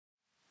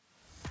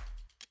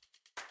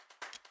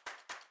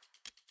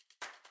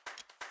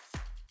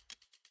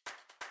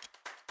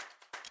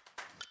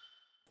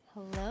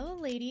Hello,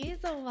 ladies.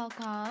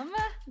 Welcome.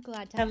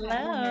 Glad to have you here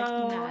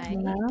Hello. tonight.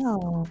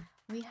 Hello.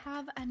 We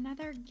have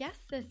another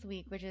guest this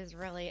week, which is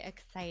really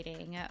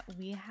exciting.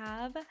 We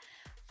have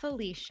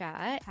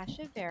Felicia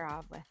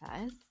Tashaverov with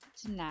us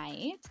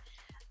tonight.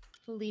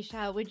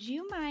 Felicia, would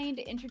you mind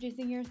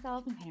introducing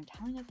yourself and kind of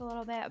telling us a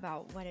little bit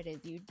about what it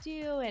is you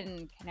do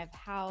and kind of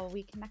how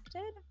we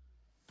connected?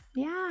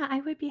 Yeah,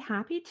 I would be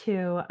happy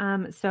to.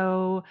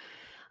 So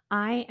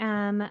I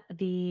am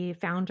the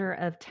founder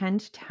of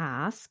Tend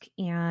Task,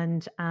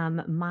 and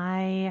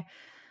my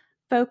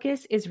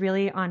focus is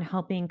really on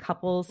helping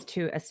couples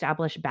to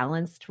establish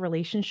balanced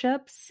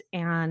relationships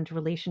and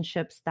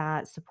relationships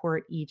that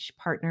support each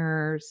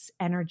partner's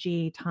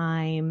energy,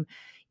 time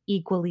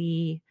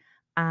equally.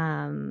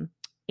 Um,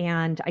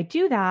 and I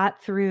do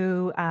that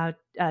through kind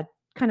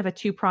of a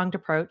two-pronged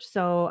approach.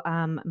 So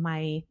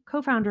my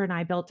co-founder and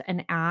I built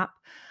an app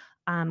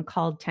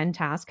called 10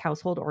 Task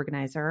Household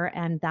Organizer.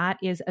 And that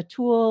is a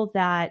tool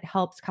that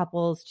helps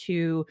couples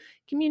to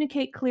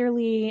communicate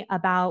clearly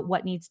about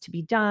what needs to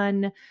be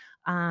done,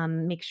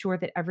 make sure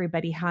that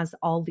everybody has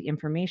all the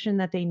information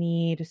that they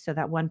need so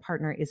that one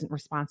partner isn't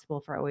responsible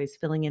for always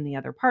filling in the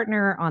other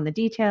partner on the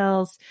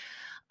details.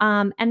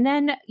 And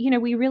then,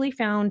 we really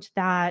found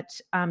that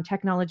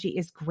technology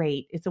is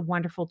great. It's a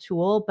wonderful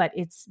tool, but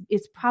it's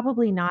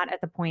probably not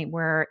at the point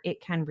where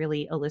it can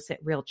really elicit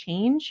real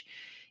change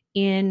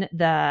in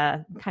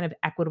the kind of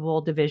equitable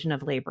division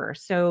of labor.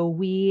 So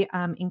we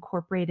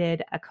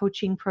incorporated a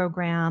coaching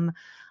program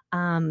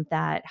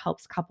that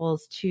helps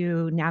couples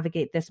to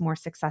navigate this more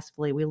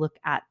successfully. We look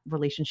at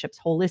relationships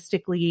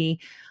holistically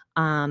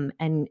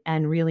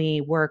and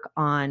really work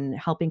on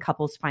helping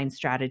couples find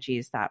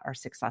strategies that are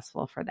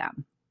successful for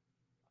them.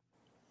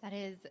 That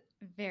is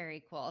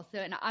very cool. So,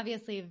 and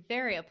obviously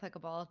very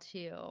applicable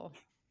to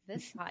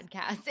this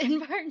podcast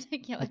in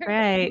particular. That's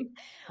right.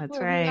 That's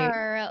where we right.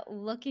 are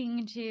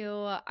looking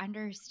to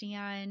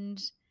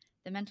understand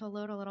the mental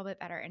load a little bit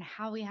better and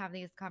how we have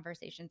these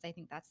conversations. I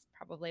think that's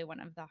probably one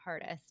of the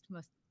hardest,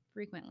 most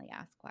frequently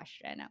asked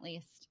question, at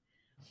least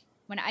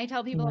when I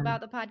tell people Yeah.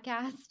 about the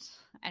podcast.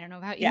 I don't know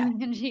about you, Yeah.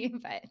 Angie,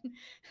 but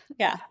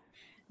Yeah.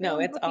 No,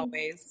 everyone's it's looking.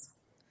 always,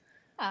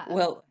 Uh,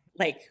 well,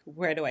 like,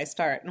 where do I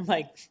start? I'm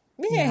like,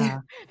 Yeah.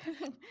 we're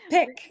gonna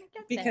pick, get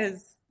there.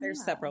 because there's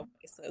Yeah. several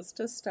places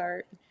to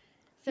start.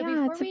 So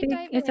Yeah, before we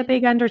dive it's a in,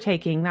 big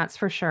undertaking, that's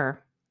for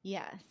sure.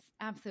 yes,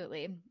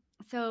 absolutely.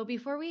 So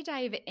before we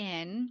dive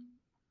in,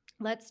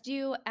 let's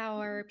do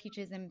our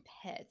peaches and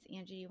pits.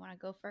 Angie, you want to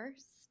go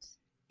first?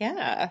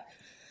 Yeah.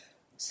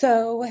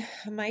 So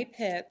my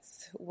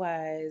pits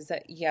was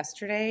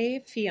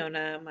yesterday,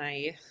 Fiona,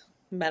 my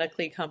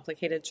medically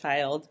complicated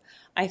child.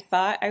 I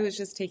thought I was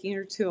just taking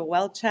her to a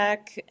well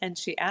check, and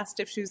she asked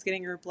if she was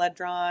getting her blood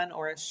drawn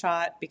or a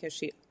shot because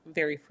she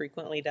very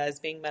frequently does,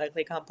 being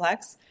medically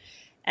complex.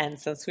 And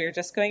since we were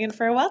just going in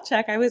for a well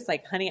check, I was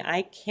like, honey,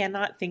 I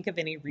cannot think of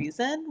any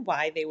reason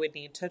why they would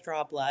need to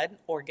draw blood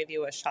or give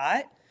you a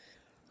shot.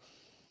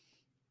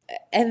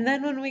 And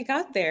then when we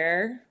got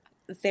there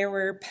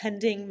were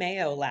pending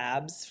Mayo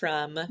labs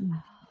from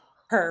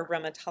her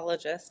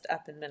rheumatologist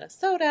up in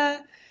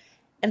Minnesota.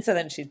 And so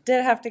then she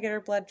did have to get her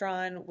blood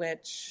drawn,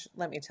 which,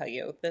 let me tell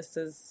you,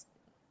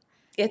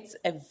 it's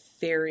a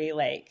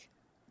very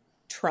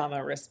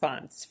trauma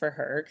response for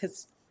her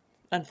because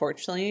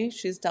unfortunately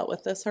she's dealt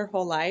with this her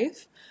whole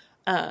life.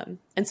 And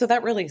so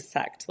that really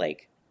sucked.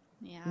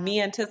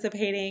 Me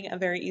anticipating a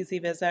very easy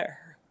visit,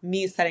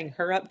 me setting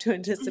her up to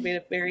anticipate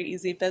a very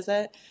easy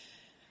visit,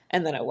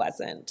 and then it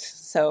wasn't.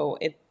 So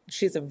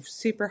she's a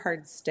super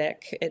hard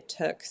stick. It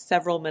took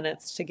several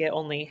minutes to get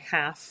only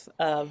half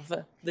of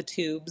the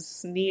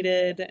tubes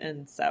needed,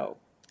 and so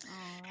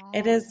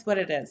it is what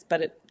it is.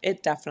 But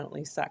it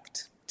definitely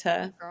sucked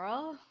to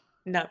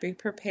not be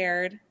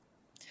prepared.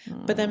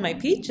 But then my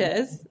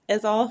peaches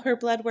is all her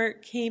blood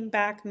work came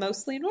back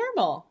mostly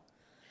normal.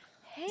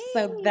 Hey,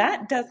 So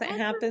that doesn't that's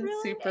happen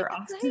really super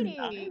often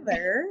exciting.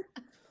 either.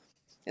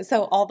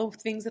 So all the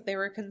things that they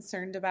were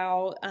concerned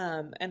about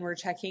and were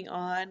checking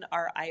on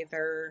are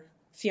either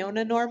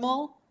Fiona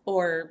normal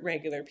or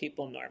regular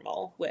people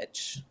normal,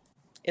 which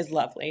is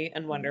lovely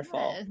and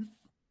wonderful. Yes.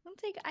 I'll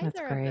take That's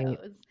either of great.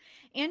 those.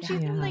 And she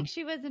seemed like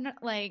she was in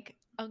like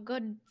a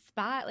good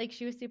spot. Like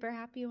she was super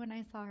happy when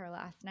I saw her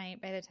last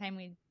night by the time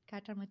we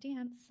got done with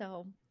dance.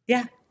 So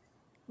Yeah.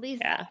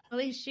 at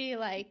least she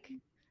like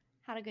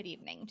had a good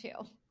evening too.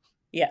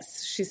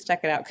 Yes, she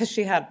stuck it out because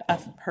she had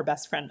her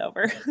best friend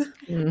over.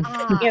 Mm.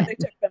 And they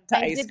took them to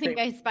I ice did think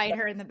cream. I spied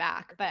her in the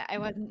back, but I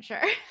wasn't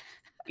sure.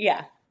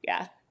 Yeah.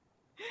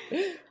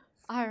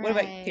 All What about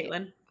right. you,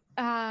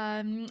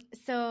 Caitlin?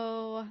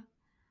 So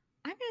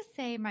I'm gonna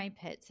say my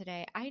pit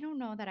today. I don't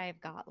know that I've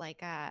got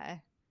like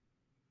a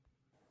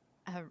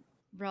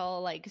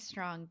real like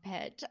strong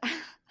pit.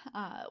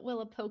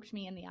 Willa poked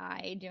me in the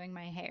eye doing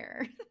my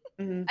hair.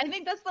 Mm-hmm. I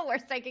think that's the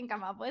worst I can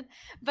come up with.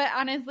 But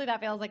honestly, that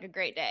feels like a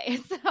great day.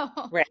 So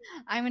Right.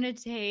 I'm gonna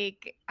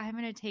take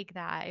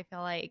that. I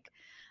feel like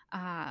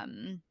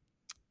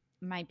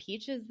my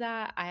peach is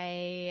that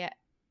I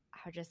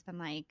have just been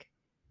like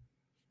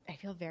I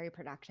feel very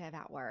productive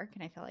at work,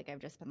 and I feel like I've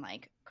just been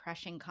like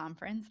crushing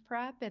conference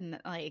prep, and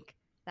like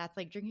that's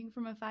like drinking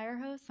from a fire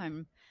hose.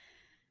 So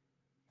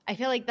I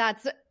feel like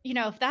that's,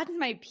 if that's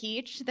my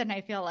peach, then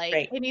I feel like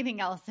Right. anything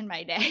else in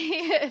my day,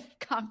 if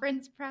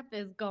conference prep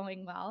is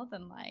going well,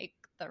 then like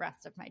the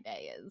rest of my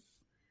day is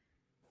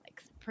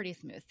like pretty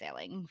smooth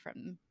sailing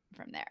from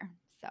there.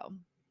 So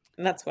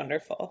That's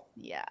wonderful.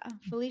 yeah.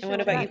 Felicia, And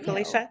what about you,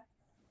 Felicia?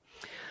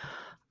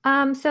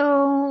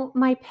 So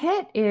my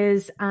pit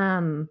is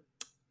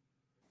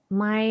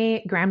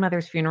my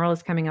grandmother's funeral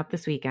is coming up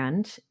this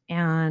weekend,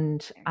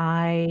 and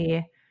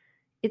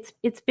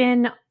it's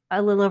been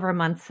a little over a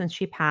month since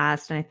she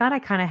passed, and I thought I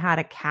kind of had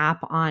a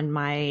cap on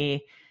my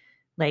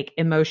like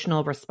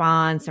emotional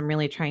response. I'm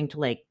really trying to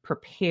like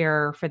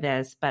prepare for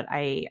this, but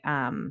I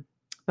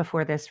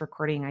before this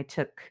recording, I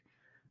took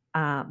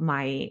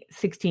my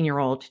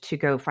 16-year-old to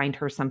go find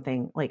her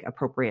something like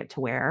appropriate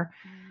to wear.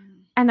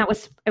 And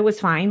it was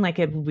fine. Like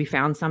we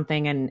found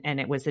something and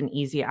it was an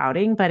easy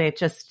outing, but it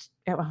just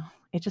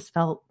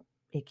felt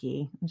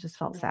icky. It just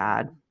felt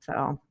sad.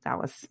 So that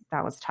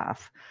was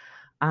tough.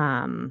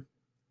 And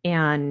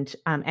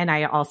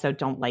I also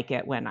don't like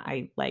it when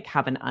I like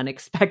have an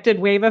unexpected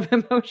wave of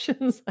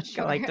emotions. Like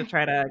I like to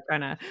try to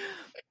kind of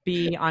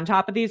be on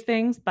top of these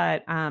things,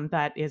 but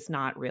that is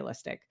not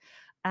realistic.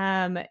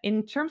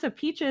 In terms of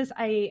peaches,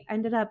 I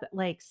ended up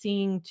like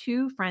seeing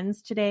two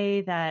friends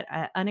today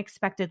that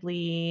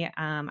unexpectedly,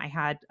 I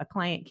had a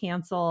client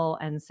cancel.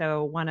 And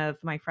so one of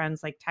my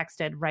friends like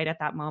texted right at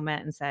that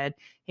moment and said,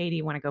 "Hey, do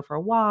you want to go for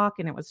a walk?"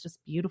 And it was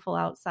just beautiful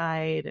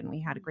outside and we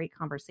had a great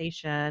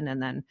conversation.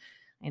 And then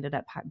I ended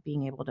up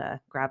being able to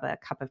grab a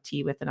cup of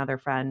tea with another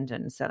friend.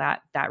 And so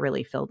that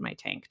really filled my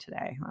tank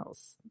today.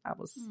 That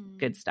was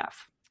good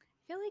stuff.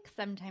 I feel like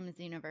sometimes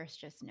the universe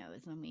just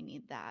knows when we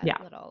need that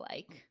little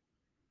like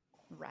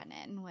run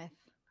in with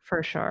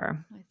for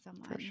sure with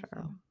someone. For sure.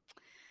 So.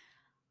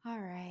 All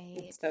right.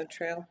 It's so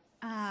true.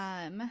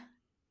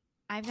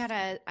 I've got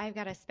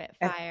a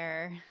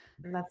spitfire.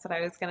 That's what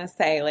I was gonna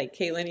say. Like,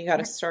 Caitlin, you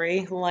got a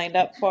story lined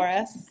up for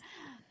us?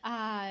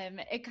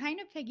 It kind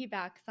of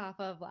piggybacks off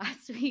of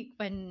last week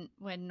when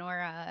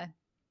Nora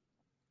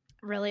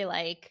really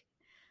like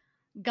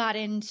got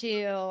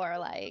into or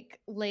like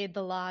laid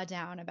the law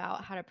down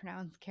about how to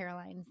pronounce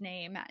Caroline's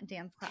name at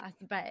dance class.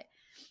 But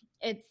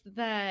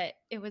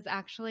it was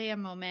actually a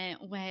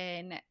moment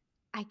when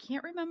I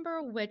can't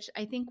remember which,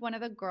 I think one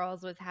of the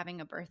girls was having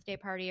a birthday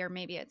party, or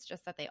maybe it's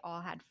just that they all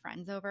had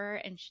friends over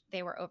and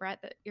they were over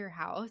at your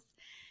house.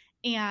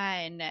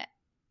 And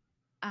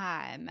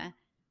Caroline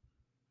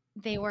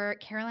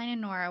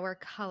and Nora were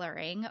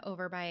coloring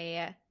over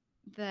by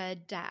the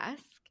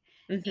desk.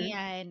 Mm-hmm.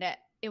 And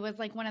it was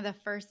like one of the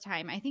first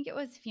time, I think it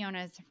was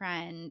Fiona's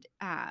friend.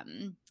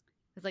 It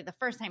was like the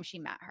first time she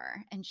met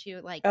her. And she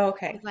like,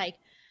 was like,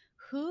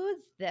 "Who's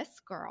this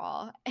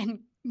girl?" And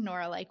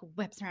Nora like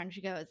whips around and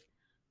she goes,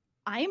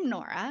 "I'm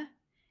Nora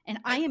and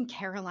I am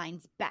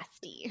Caroline's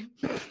bestie."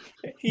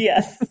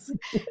 Yes.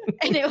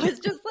 And it was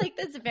just like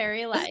this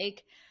very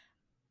like,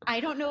 I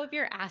don't know if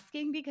you're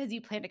asking because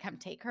you plan to come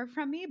take her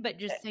from me, but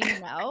just so you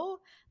know,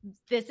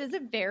 this is a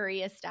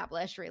very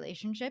established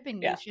relationship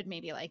and you should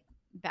maybe like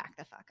back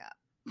the fuck up.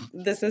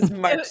 This is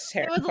Mark's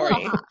territory. It was a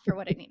little hot for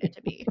what it needed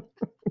to be.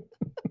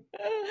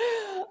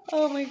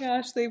 Oh my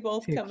gosh, they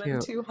both come in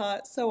too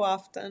hot so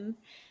often.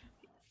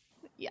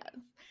 Yes.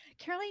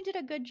 Caroline did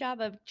a good job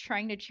of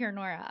trying to cheer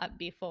Nora up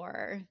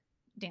before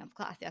dance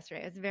class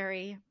yesterday. I was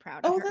very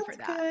proud of her for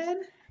that.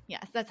 Good.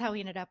 Yes, that's how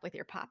we ended up with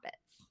your poppets.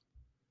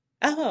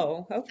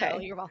 Oh, okay. So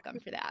you're welcome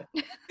for that.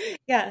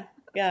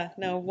 Yeah.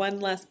 No, one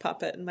less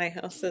puppet in my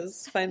house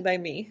is fine by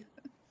me.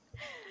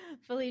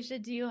 Felicia,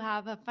 do you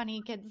have a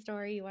funny kid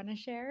story you want to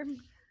share?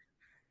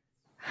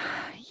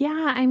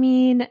 Yeah, I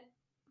mean,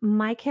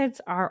 my kids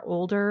are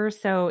older,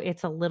 so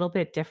it's a little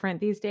bit different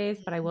these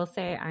days, but I will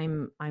say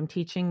I'm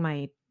teaching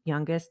my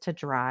youngest to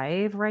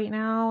drive right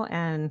now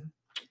and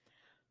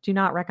do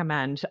not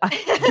recommend.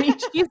 I mean,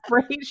 she's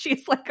great.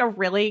 She's like a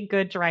really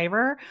good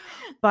driver,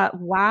 but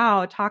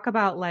wow, talk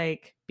about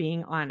like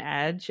being on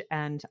edge.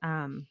 And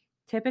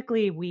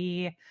typically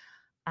we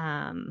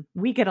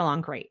get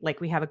along great. Like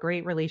we have a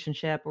great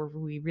relationship where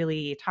we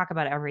really talk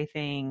about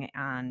everything.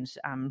 And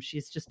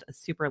she's just a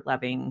super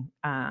loving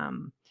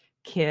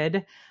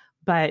kid,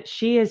 but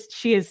she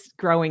is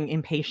growing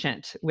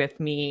impatient with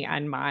me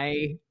and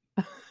my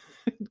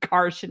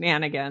car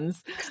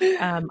shenanigans.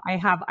 I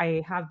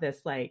have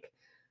this like,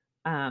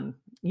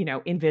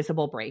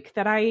 invisible brake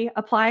that I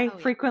apply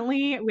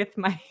frequently with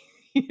my,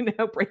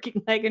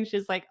 braking leg. And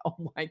she's like,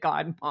 "Oh my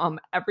God, Mom,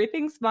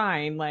 everything's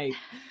fine. Like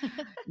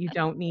you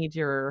don't need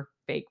your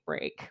fake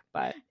brake,"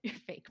 but your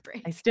fake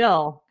brake. I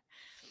still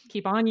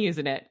keep on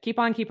using it. Keep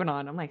on keeping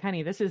on. I'm like,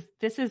 "Honey, this is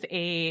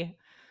a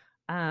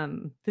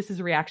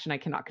reaction I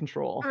cannot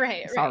control."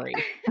 Right. Sorry.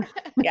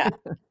 Yeah.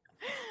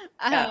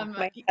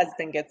 My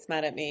husband gets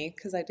mad at me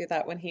because I do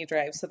that when he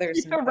drives. So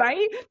there's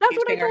right. That's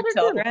what I told her.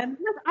 Children.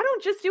 I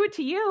don't just do it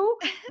to you.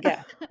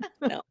 Yeah.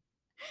 No.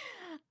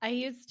 I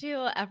used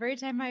to, every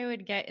time I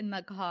would get in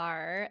the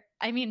car,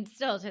 I mean,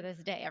 still to this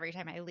day, every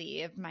time I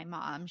leave, my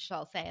mom,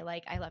 she'll say,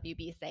 like, I love you,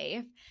 be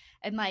safe.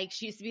 And like,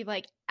 she used to be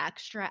like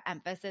extra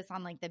emphasis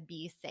on like the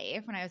be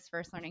safe when I was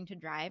first learning to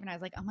drive. And I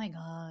was like, oh my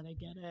God, I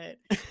get it.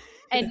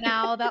 And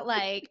now that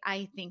like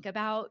I think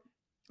about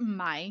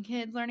my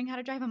kids learning how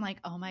to drive, I'm like,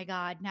 oh my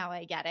God, now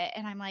I get it.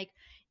 And I'm like,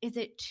 is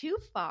it too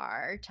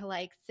far to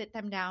like sit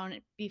them down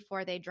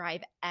before they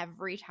drive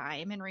every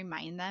time and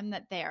remind them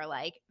that they are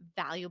like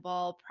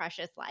valuable,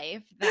 precious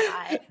life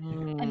that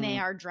and they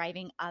are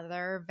driving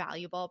other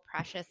valuable,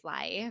 precious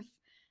life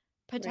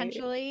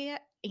potentially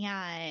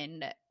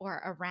and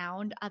or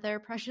around other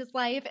precious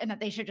life and that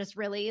they should just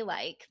really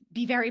like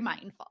be very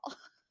mindful.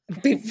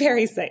 Be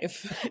very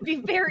safe. Be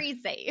very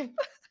safe.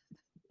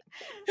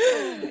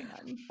 Oh my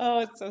God. Oh,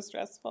 it's so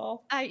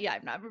stressful. Yeah,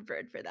 I'm not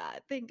prepared for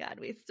that. Thank God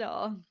we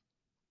still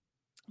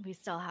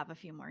have a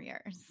few more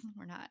years.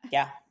 We're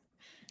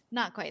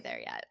not quite there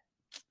yet.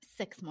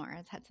 6 more,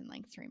 as Hudson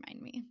likes to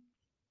remind me.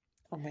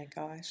 Oh my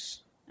gosh.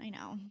 I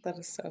know. That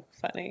is so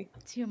funny.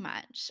 Too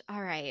much.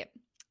 All right.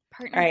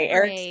 Partner All right,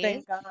 praise. Eric's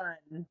been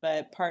gone,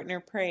 but partner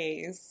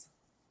praise.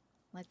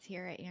 Let's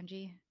hear it,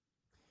 Angie.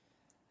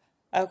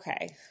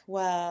 Okay,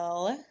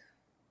 well,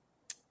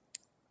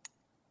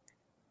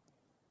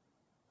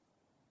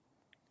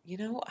 you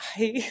know,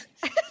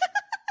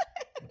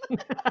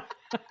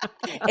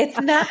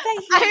 it's not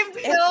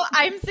that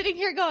I'm sitting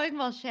here going,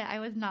 well, shit, I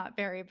was not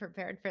very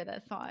prepared for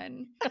this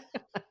one.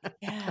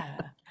 Yeah.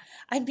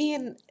 I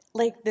mean,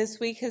 like this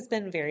week has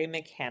been very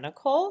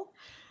mechanical.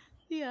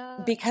 Yeah.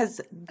 Because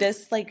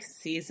this like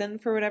season,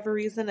 for whatever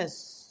reason, is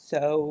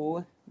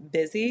so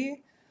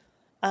busy.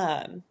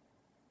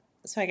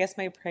 So I guess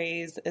my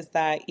praise is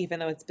that even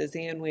though it's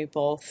busy and we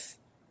both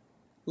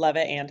love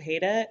it and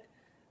hate it,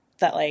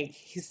 that like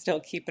he's still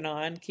keeping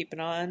on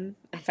and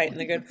fighting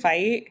the good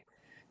fight,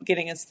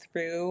 getting us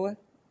through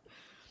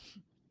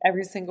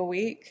every single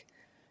week.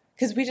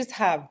 Because we just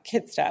have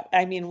kid stuff.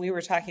 I mean, we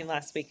were talking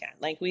last weekend.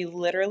 Like we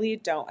literally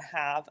don't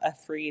have a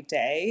free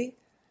day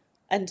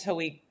until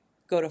we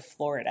go to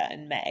Florida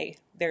in May.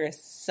 There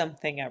is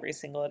something every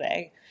single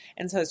day.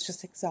 And so it's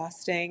just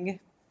exhausting.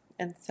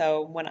 And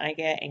so when I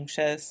get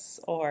anxious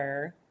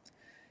or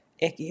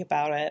icky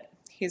about it,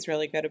 he's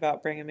really good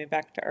about bringing me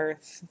back to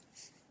earth.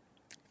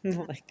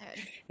 Like,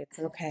 it's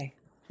okay.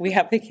 We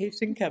have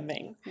vacation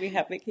coming. We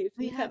have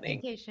vacation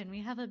coming.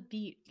 We have a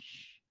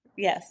beach.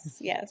 Yes,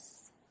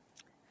 yes.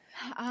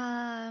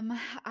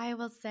 I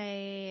will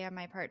say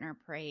my partner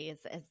praise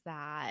is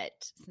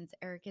that since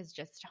Eric is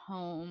just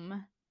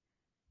home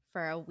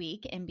for a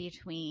week in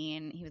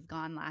between, he was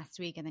gone last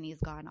week and then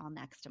he's gone all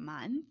next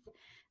month.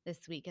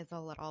 This week is a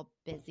little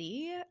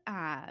busy,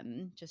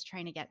 just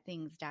trying to get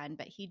things done,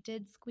 but he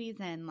did squeeze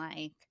in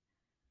like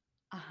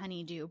a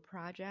honeydew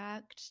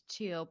project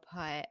to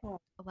put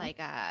like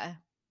I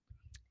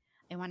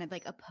wanted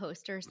like a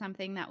post or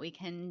something that we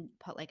can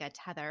put like a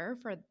tether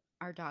for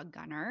our dog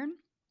Gunner.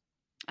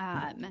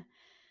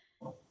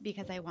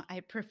 Because I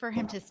prefer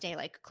him to stay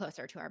like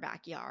closer to our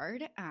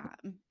backyard.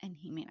 And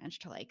he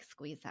managed to like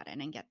squeeze that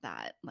in and get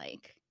that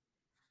like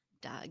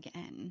dug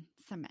and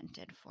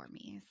cemented for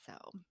me. So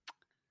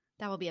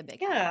that will be a big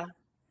help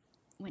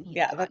when he's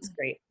gone. That's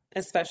great.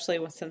 Especially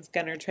since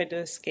Gunner tried to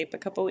escape a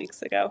couple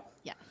weeks ago.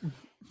 Yeah.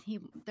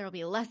 There will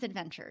be less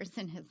adventures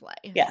in his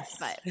life. Yes.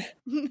 But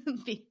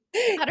be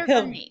better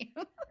for me.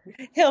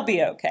 He'll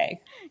be okay.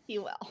 He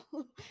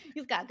will.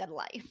 He's got a good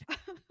life.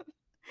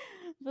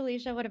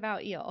 Felicia, what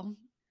about you?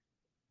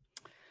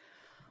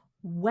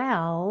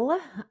 Well,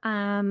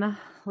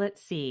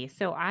 let's see.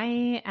 So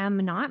I am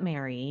not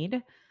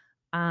married.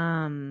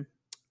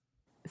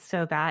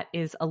 So that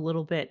is a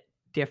little bit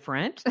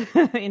different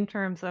in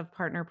terms of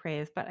partner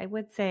praise, but I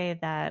would say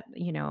that,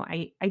 you know,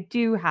 I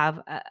do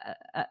have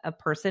a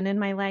person in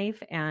my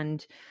life,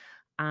 and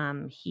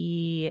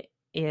he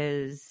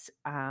is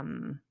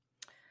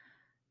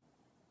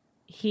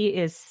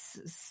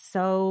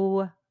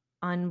so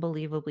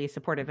unbelievably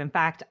supportive. In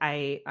fact,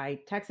 I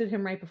texted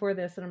him right before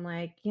this and I'm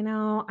like, you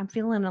know, I'm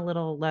feeling a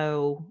little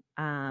low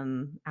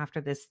after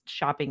this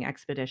shopping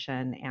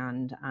expedition,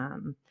 and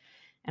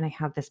I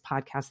have this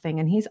podcast thing,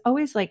 and he's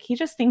always like, he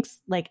just thinks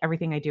like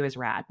everything I do is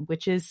rad,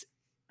 which is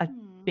a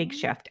big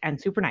shift and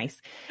super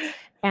nice.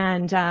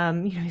 And,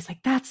 you know, he's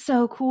like, that's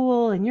so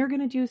cool. And you're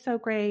going to do so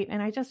great.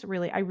 And I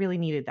really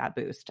needed that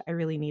boost. I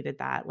really needed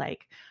that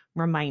like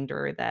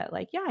reminder that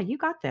like, yeah, you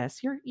got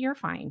this, you're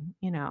fine,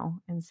 you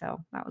know? And so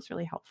that was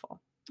really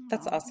helpful.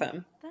 That's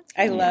awesome. That's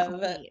I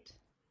love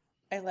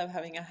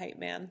having a hype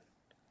man.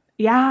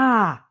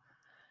 Yeah.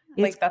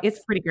 It's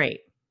pretty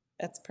great.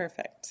 That's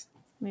perfect.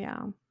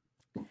 Yeah.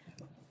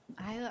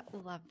 I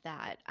love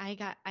that.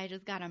 I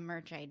just got a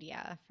merch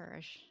idea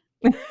for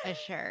a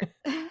shirt.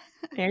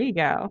 There you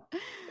go.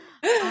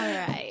 All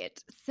right.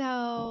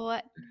 So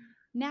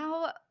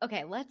now,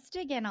 okay, let's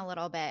dig in a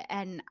little bit.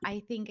 And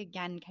I think,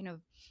 again, kind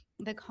of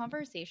the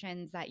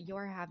conversations that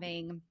you're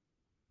having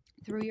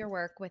through your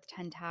work with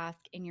 10 Task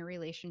in your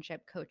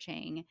relationship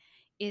coaching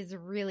is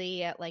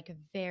really like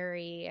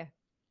very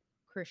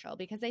crucial,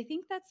 because I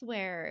think that's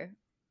where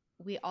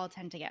we all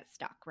tend to get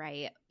stuck,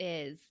 right?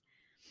 Is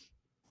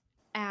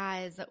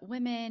as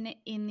women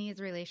in these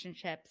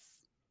relationships,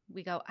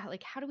 we go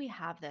like, how do we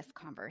have this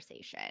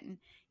conversation?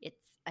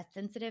 It's a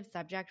sensitive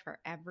subject for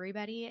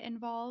everybody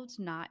involved,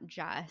 not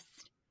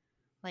just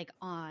like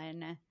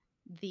on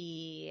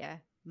the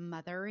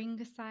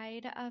mothering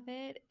side of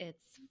it.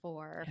 It's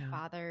for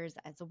fathers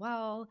as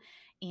well,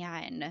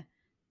 and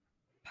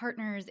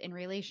partners in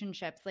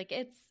relationships. Like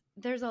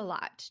there's a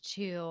lot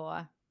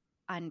to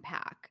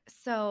unpack.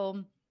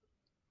 So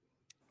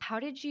how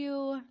did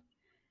you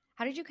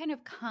kind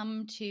of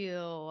come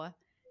to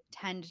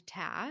Tend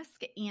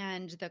Task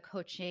and the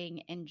coaching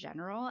in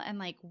general, and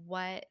like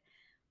what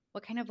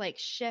kind of like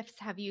shifts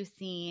have you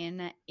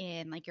seen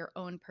in like your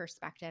own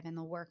perspective and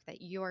the work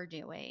that you're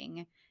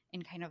doing,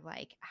 and kind of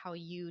like how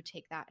you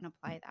take that and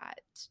apply that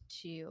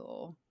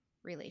to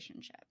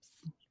relationships?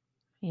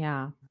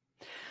 Yeah.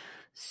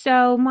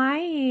 So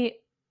I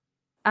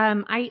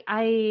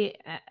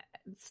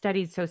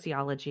studied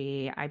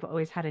sociology. I've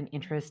always had an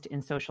interest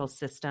in social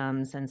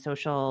systems and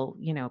social,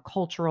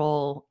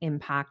 cultural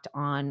impact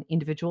on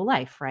individual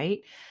life, right?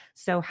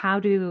 So how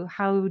do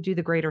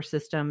the greater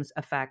systems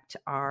affect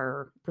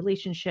our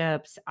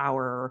relationships,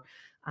 our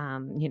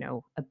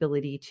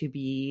ability to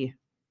be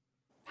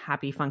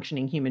happy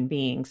functioning human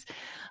beings?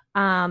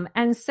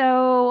 And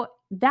so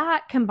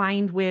that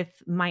combined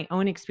with my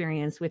own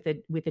experience with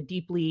a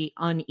deeply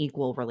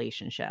unequal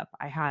relationship,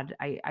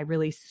 I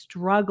really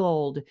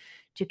struggled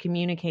to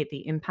communicate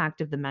the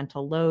impact of the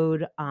mental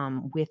load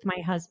with my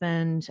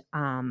husband.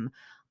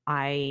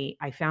 I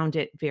found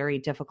it very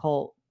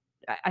difficult.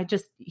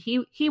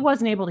 He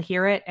wasn't able to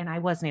hear it, and I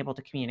wasn't able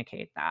to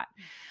communicate that.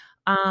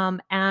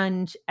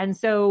 And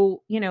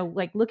so,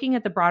 like looking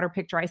at the broader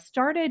picture, I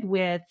started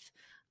with,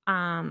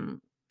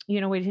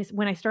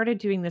 when I started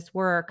doing this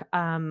work,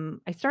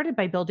 I started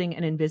by building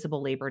an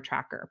invisible labor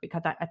tracker,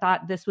 because I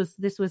thought this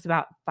was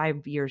about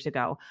 5 years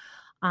ago.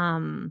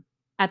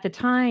 At the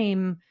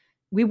time,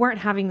 we weren't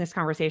having this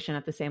conversation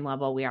at the same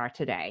level we are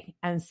today.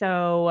 And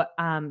so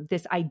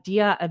this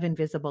idea of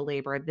invisible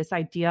labor, this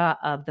idea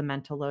of the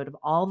mental load of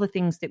all the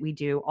things that we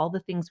do, all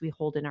the things we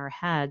hold in our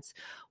heads,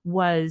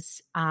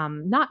 was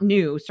not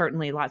new.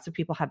 Certainly lots of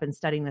people have been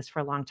studying this for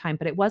a long time,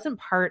 but it wasn't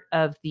part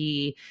of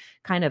the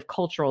kind of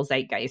cultural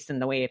zeitgeist in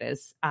the way it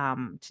is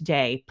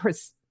today,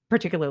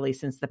 particularly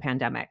since the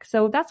pandemic.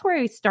 So that's where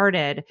I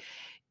started.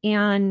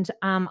 And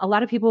a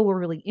lot of people were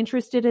really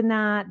interested in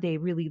that. They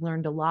really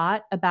learned a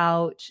lot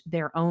about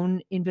their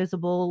own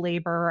invisible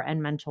labor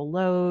and mental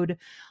load.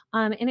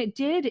 And it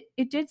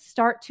did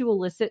start to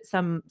elicit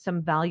some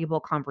valuable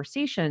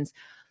conversations,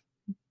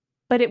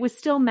 but it was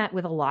still met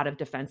with a lot of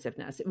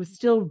defensiveness. It was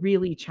still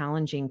really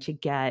challenging to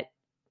get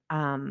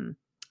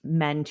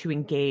men to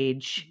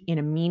engage in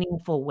a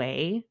meaningful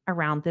way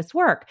around this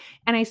work.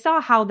 And I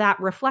saw how that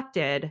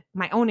reflected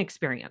my own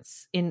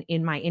experience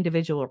in my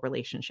individual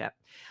relationship.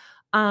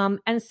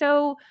 And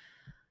so,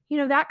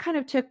 that kind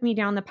of took me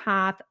down the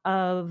path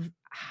of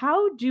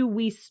how do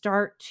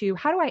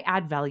I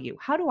add value?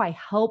 How do I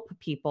help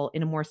people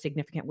in a more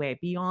significant way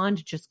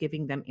beyond just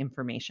giving them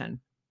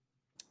information?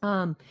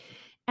 And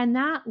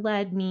that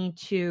led me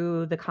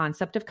to the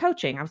concept of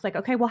coaching. I was like,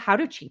 okay, well, how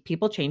do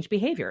people change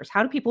behaviors?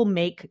 How do people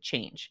make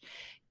change?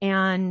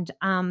 And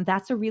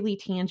that's a really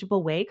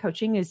tangible way.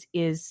 Coaching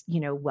is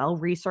well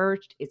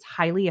researched. It's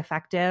highly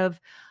effective.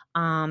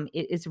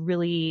 It is a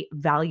really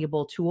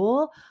valuable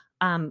tool.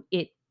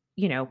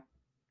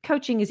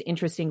 Coaching is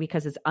interesting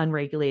because it's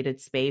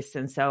unregulated space.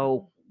 And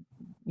so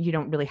you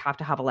don't really have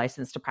to have a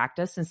license to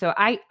practice. And so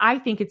I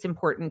think it's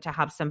important to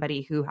have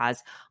somebody who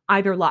has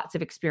either lots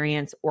of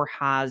experience or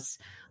has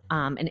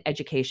an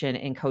education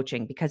in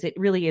coaching, because it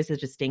really is a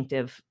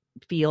distinctive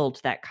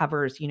field that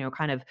covers,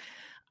 kind of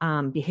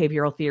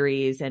behavioral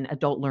theories and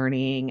adult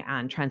learning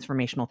and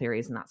transformational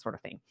theories and that sort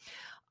of thing.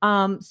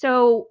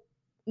 So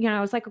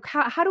I was like,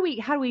 how do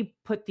we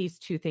put these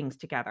two things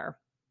together?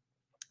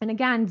 And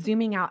again,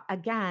 zooming out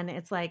again,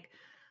 it's like,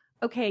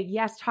 okay,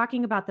 yes,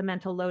 talking about the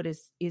mental load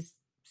is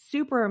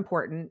super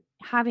important,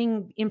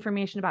 having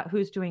information about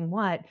who's doing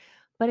what,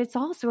 but it's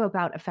also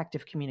about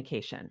effective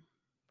communication,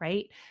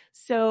 right?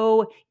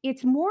 So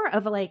it's more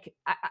of like,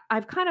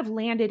 I've kind of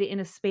landed in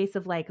a space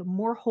of like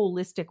more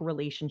holistic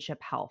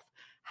relationship health.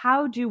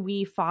 How do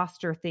we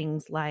foster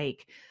things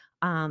like,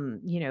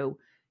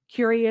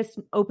 curious,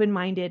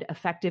 open-minded,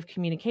 effective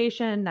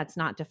communication that's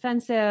not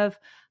defensive?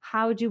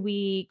 How do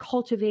we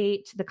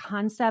cultivate the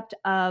concept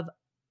of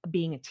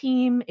being a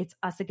team? It's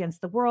us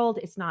against the world.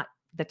 It's not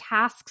the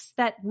tasks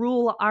that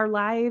rule our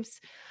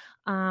lives.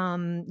 How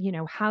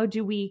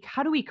do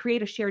we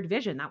create a shared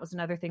vision? That was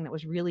another thing that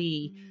was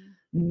really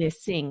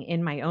missing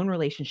in my own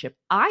relationship.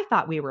 I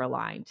thought we were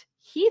aligned.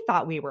 He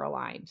thought we were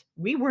aligned.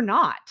 We were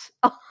not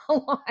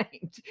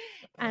aligned.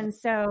 And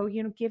so,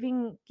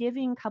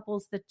 giving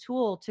couples the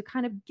tool to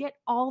kind of get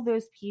all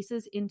those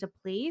pieces into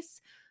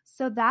place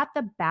so that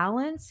the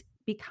balance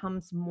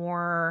becomes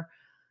more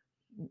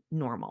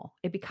normal.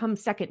 It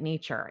becomes second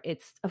nature.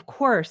 It's, of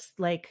course,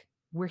 like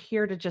we're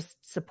here to just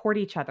support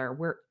each other.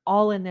 We're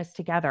all in this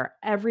together.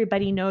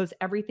 Everybody knows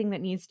everything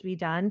that needs to be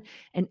done,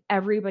 and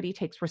everybody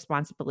takes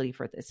responsibility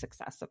for the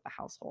success of the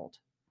household.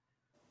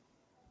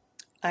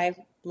 I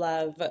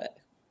love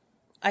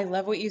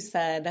what you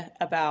said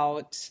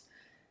about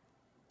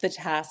the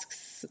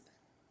tasks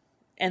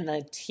and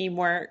the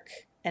teamwork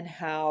and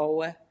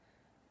how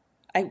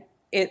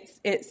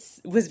it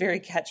was very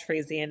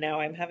catchphrasy, and now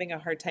I'm having a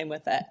hard time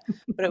with it.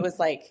 But it was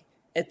like,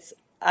 it's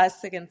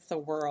us against the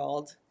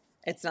world.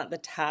 It's not the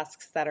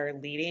tasks that are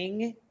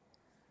leading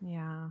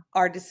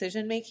our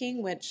decision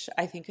making, which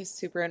I think is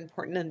super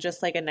important and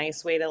just like a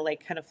nice way to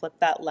like kind of flip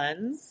that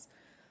lens.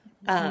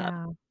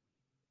 And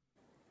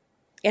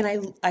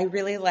I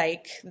really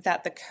like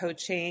that the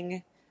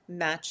coaching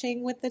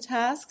matching with the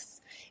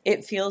tasks,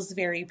 it feels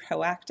very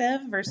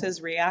proactive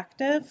versus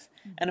reactive.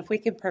 And if we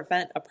can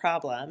prevent a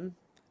problem,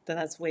 then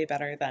that's way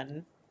better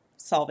than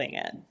solving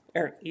it,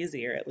 or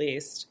easier at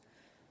least.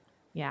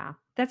 Yeah,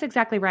 that's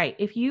exactly right.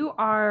 If you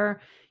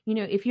are,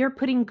 if you're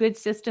putting good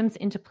systems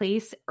into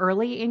place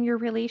early in your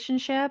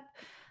relationship,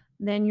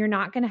 then you're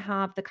not going to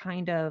have the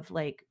kind of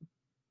like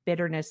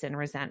bitterness and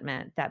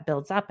resentment that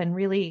builds up and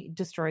really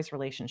destroys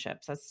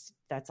relationships.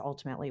 That's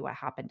ultimately what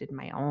happened in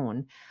my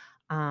own.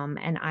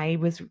 And I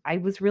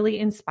was really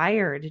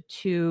inspired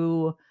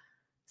to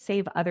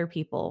save other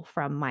people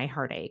from my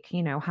heartache.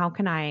 How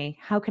can I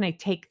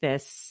take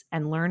this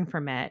and learn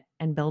from it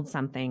and build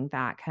something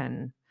that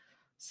can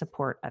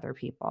support other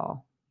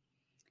people?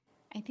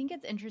 I think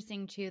it's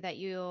interesting too that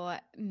you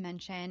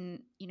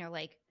mention,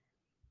 like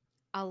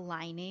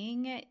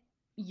aligning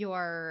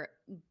your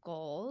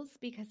goals,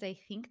 because I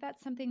think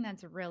that's something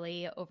that's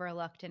really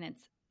overlooked. And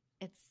it's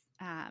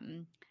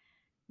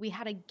we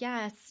had a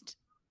guest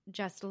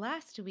just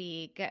last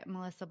week,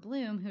 Melissa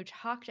Bloom, who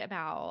talked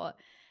about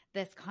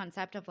this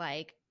concept of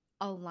like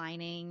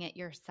aligning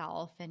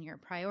yourself and your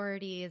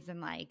priorities,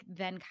 and like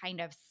then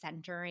kind of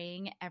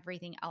centering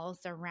everything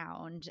else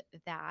around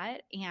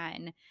that.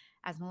 And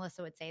as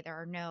Melissa would say, there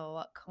are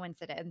no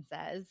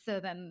coincidences.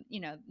 So then,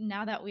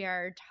 now that we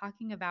are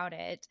talking about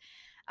it,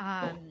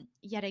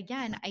 yet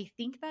again, I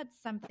think that's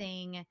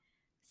something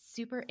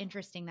super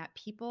interesting that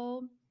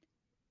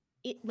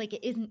it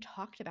isn't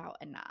talked about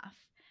enough.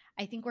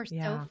 I think we're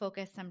so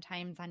focused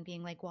sometimes on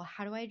being like, well,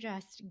 how do I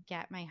just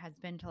get my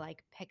husband to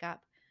like pick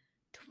up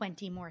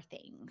 20 more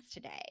things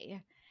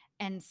today?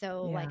 And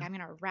so like, I'm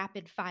going to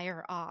rapid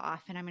fire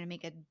off and I'm going to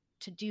make a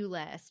to-do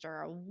list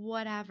or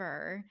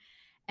whatever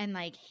and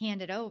like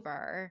hand it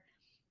over.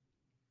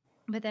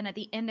 But then at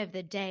the end of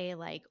the day,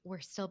 like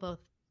we're still both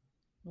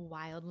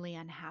wildly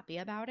unhappy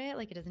about it.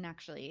 Like it doesn't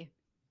actually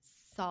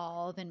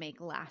solve and make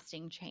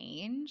lasting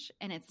change,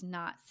 and it's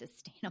not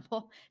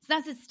sustainable. It's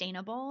not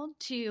sustainable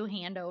to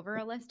hand over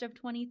a list of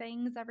 20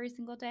 things every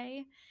single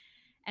day.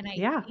 And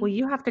well,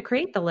 you have to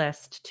create the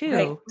list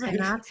too. Right. And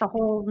that's a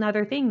whole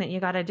nother thing that you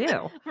got to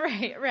do.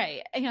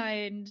 Right.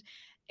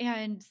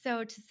 And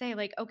so to say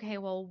like, okay,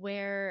 well,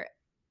 what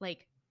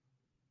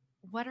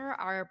are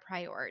our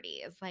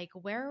priorities? Like,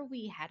 where are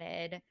we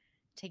headed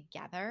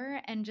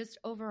together? And just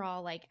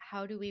overall, like,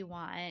 how do we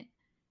want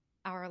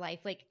our life,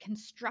 like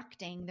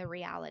constructing the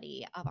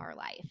reality of our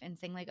life and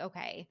saying like,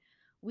 okay,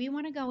 we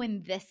want to go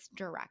in this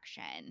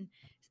direction.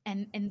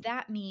 And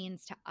that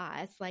means to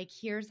us, like,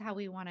 here's how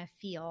we want to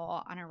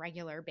feel on a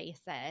regular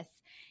basis.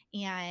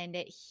 And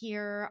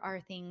here are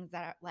things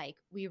that are, like,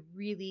 we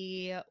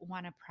really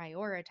want to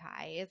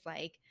prioritize.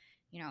 Like,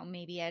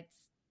 maybe it's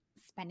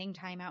spending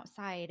time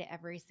outside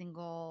every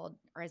single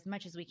or as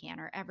much as we can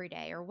or every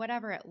day or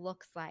whatever it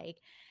looks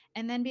like.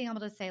 And then being able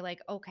to say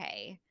like,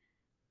 okay,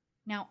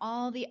 now,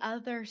 all the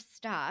other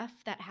stuff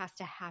that has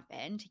to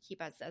happen to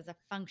keep us as a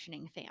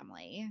functioning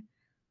family,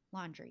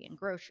 laundry and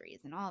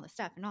groceries and all the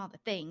stuff and all the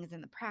things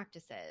and the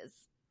practices,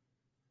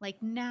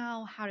 like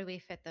now, how do we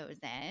fit those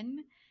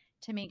in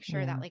to make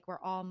sure that like we're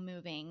all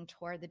moving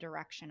toward the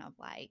direction of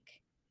like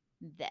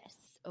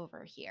this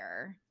over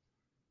here?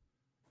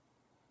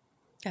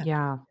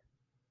 Yeah,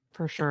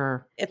 for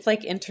sure. It's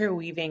like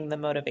interweaving the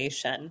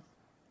motivation.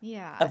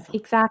 Yeah.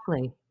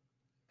 Exactly.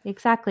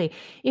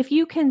 If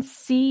you can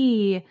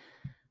see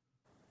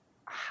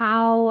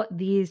how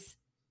these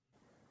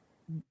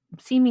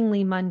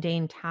seemingly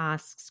mundane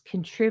tasks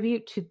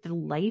contribute to the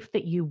life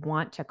that you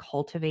want to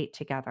cultivate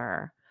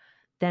together,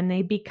 then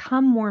they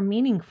become more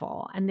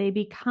meaningful and they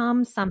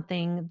become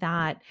something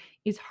that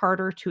is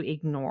harder to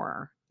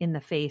ignore in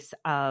the face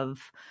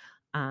of,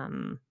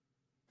 the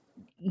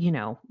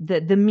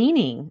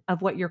meaning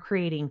of what you're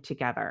creating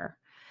together.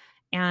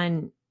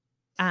 And,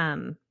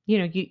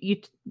 you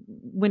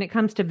when it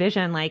comes to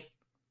vision, like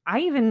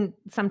I even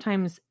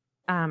sometimes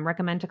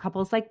recommend to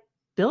couples, like,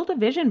 build a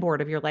vision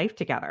board of your life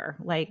together.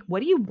 Like,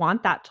 what do you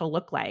want that to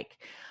look like?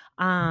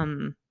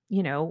 What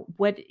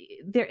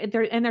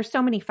and there's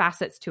so many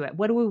facets to it.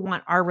 What do we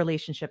want our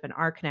relationship and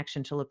our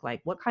connection to look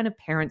like? What kind of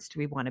parents do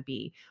we want to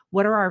be?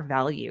 What are our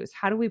values?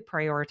 How do we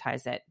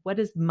prioritize it? What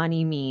does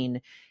money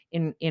mean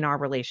in our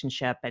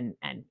relationship, and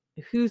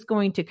who's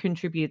going to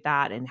contribute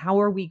that? And how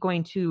are we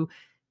going to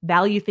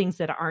value things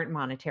that aren't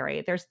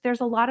monetary.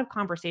 There's a lot of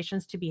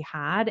conversations to be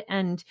had.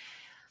 And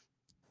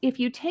if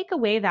you take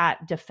away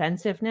that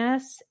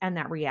defensiveness and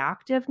that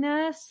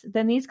reactiveness,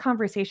 then these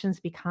conversations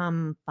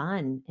become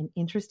fun and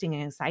interesting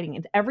and exciting.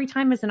 And every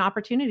time is an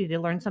opportunity to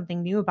learn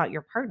something new about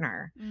your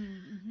partner,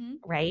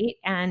 right?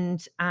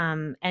 And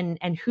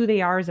who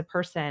they are as a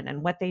person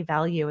and what they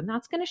value, and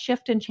that's going to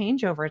shift and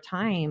change over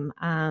time.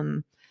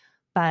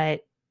 But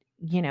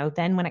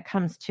then when it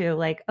comes to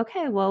like,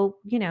 okay, well,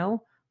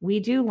 we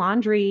do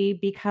laundry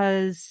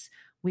because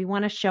we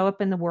want to show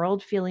up in the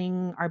world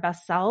feeling our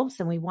best selves,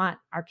 and we want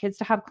our kids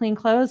to have clean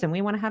clothes, and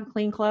we want to have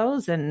clean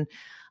clothes. And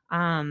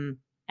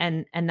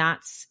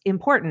that's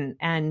important.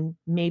 And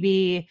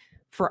maybe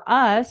for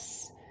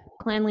us,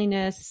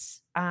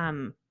 cleanliness,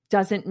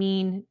 doesn't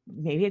mean,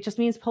 maybe it just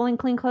means pulling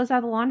clean clothes out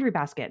of the laundry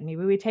basket.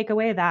 Maybe we take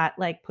away that,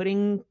 like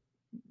putting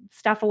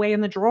stuff away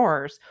in the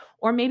drawers,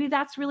 or maybe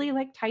that's really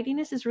like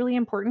tidiness is really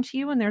important to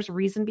you. And there's a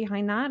reason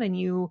behind that. And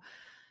you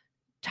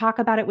talk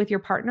about it with your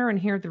partner and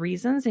hear the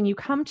reasons, and you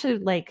come to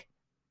like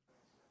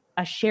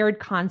a shared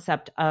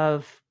concept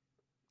of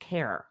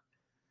care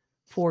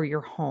for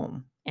your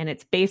home. And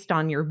it's based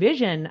on your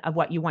vision of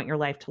what you want your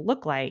life to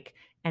look like.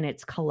 And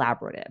it's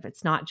collaborative.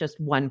 It's not just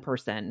one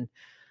person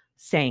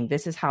saying,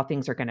 this is how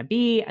things are going to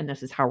be, and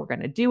this is how we're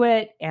going to do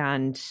it.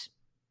 And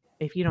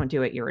if you don't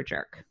do it, you're a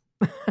jerk.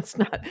 That's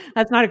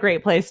not a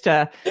great place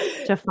to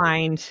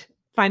find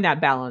that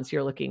balance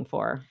you're looking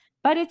for.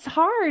 But it's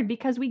hard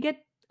because we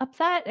get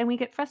upset and we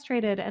get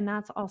frustrated, and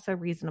that's also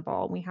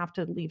reasonable. We have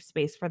to leave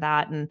space for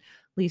that and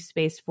leave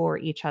space for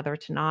each other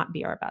to not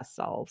be our best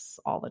selves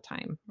all the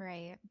time.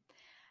 Right.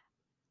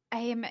 I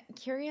am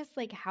curious,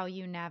 like, how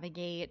you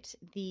navigate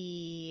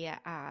the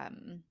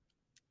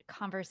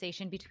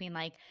conversation between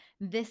like,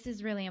 this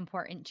is really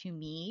important to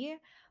me,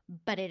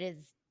 but it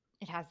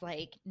has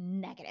like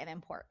negative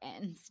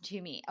importance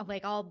to me.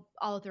 Like I'll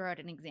throw out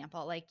an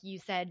example. Like you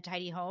said,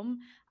 tidy home.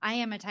 I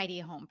am a tidy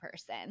home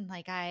person.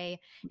 Like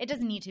it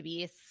doesn't need to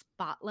be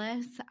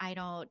spotless.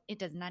 It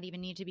does not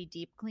even need to be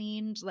deep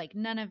cleaned, like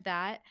none of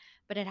that,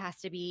 but it has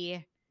to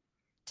be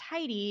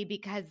tidy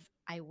because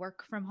I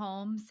work from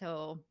home.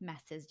 So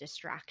mess is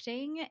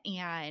distracting.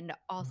 And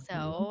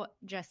also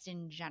just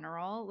in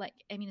general, like,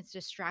 I mean, it's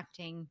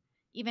distracting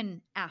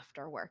even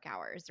after work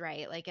hours,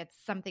 right? Like it's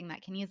something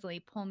that can easily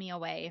pull me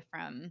away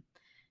from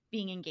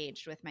being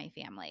engaged with my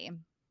family.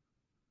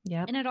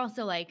 Yeah. And it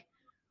also like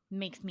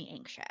makes me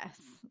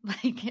anxious.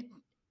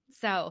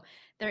 So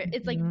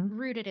it's like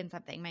rooted in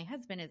something. My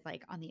husband is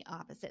like on the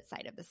opposite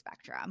side of the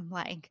spectrum.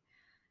 Like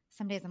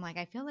some days I'm like,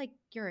 I feel like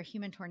you're a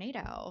human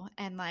tornado,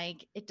 and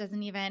like, it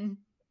doesn't even,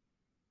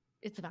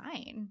 it's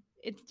fine.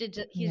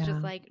 He's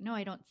just like, no,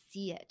 I don't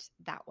see it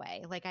that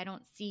way. Like I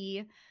don't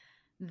see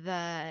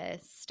the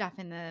stuff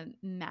in the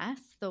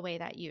mess the way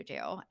that you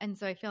do. And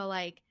so I feel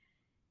like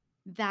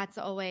that's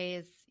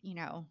always,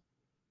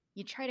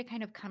 you try to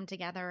kind of come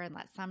together and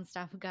let some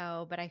stuff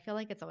go, but I feel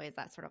like it's always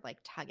that sort of like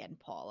tug and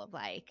pull of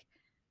like,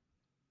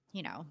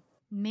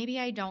 maybe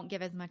I don't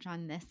give as much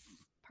on this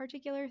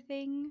particular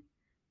thing,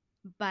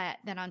 but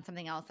then on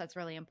something else that's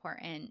really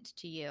important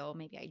to you,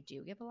 maybe I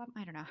do give a lot.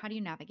 I don't know. How do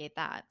you navigate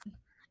that?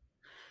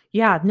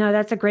 Yeah, no,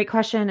 that's a great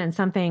question, and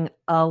something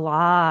a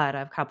lot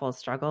of couples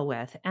struggle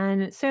with.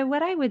 And so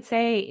what I would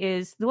say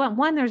is,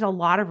 one, there's a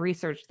lot of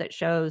research that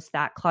shows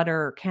that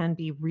clutter can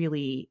be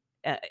really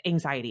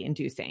anxiety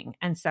inducing.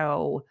 And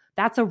so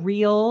that's a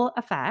real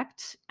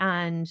effect.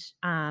 And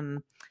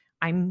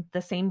I'm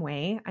the same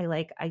way. I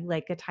like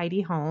a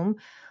tidy home.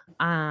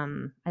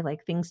 I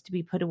like things to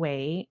be put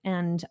away.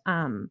 And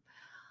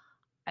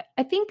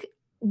I think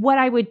what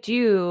I would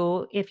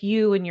do if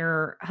you and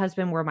your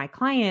husband were my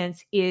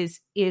clients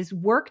is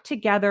work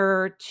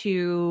together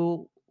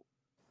to,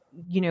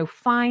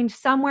 find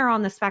somewhere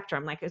on the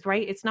spectrum. Like, it's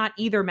right. It's not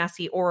either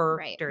messy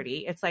or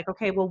dirty. It's like,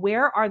 okay, well,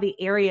 where are the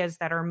areas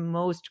that are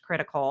most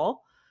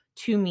critical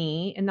to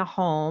me in the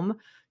home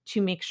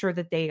to make sure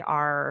that they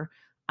are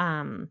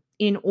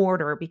in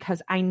order,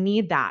 because I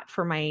need that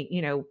for my,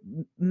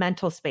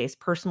 mental space,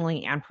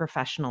 personally and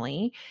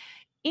professionally.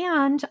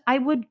 And I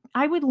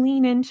would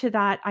lean into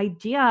that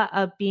idea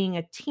of being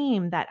a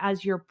team, that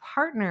as your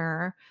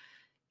partner,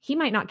 he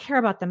might not care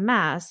about the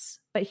mess,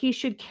 but he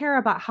should care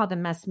about how the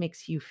mess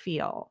makes you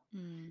feel.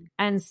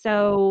 And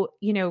so,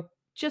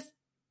 just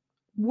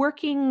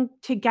working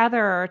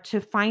together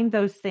to find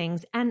those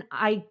things. And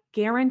I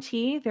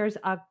guarantee there's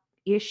a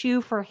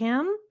issue for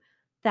him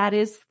that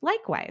is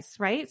likewise,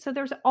 right? So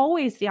there's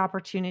always the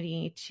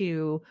opportunity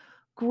to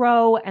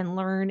grow and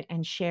learn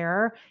and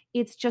share.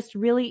 It's just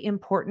really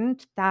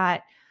important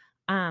that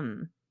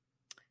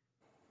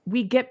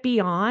we get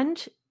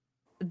beyond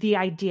the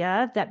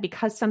idea that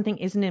because something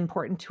isn't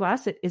important to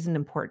us, it isn't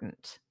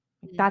important.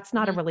 That's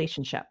not a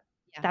relationship.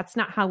 Yeah. That's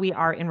not how we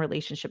are in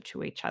relationship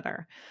to each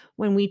other.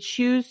 When we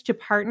choose to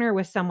partner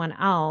with someone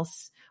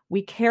else,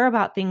 we care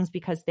about things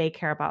because they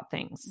care about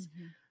things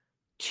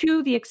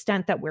to the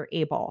extent that we're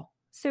able.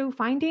 So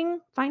finding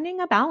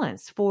a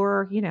balance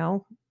for,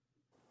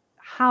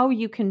 how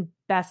you can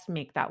best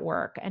make that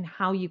work and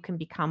how you can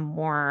become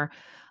more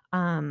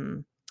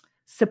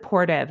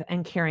supportive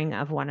and caring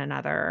of one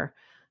another,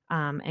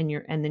 and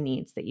the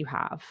needs that you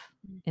have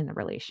in the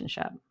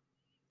relationship.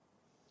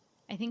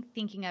 I think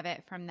thinking of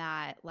it from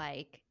that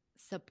like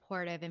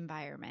supportive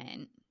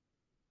environment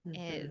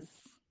is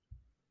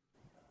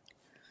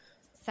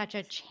such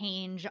a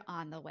change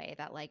on the way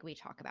that like we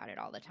talk about it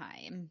all the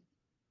time.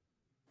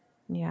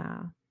 Yeah.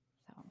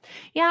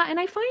 Yeah. And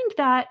I find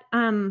that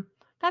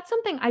that's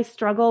something I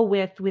struggle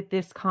with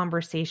this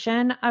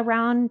conversation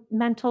around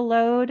mental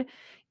load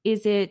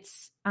is it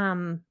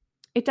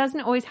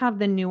doesn't always have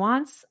the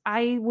nuance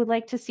I would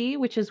like to see,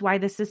 which is why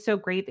this is so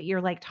great that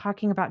you're like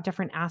talking about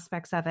different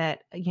aspects of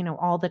it,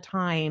 all the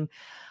time.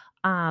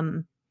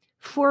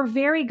 For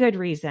very good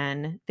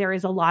reason, there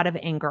is a lot of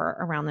anger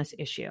around this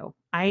issue.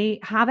 I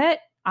have it.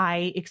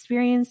 I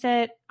experience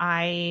it.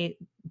 I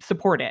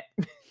support it.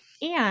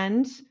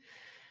 And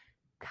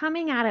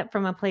coming at it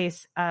from a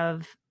place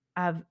of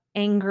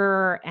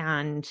anger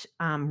and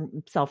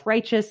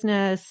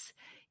self-righteousness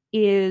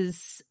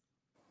is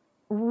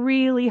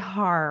really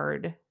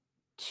hard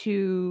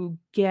to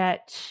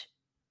get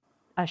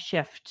a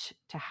shift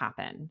to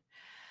happen.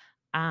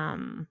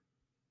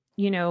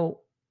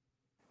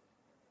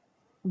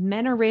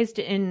 Men are raised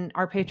in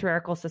our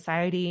patriarchal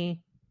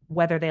society,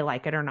 whether they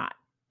like it or not.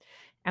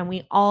 And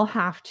we all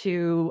have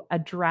to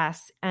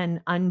address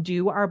and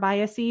undo our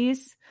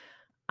biases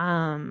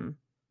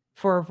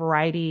for a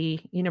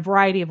variety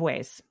of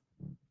ways.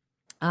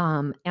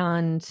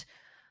 And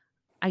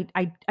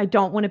I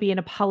don't want to be an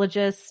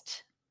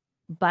apologist,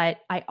 but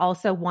I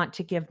also want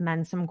to give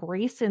men some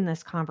grace in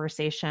this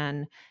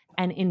conversation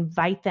and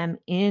invite them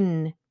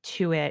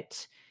into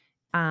it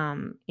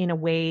in a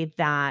way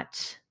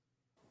that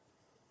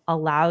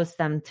allows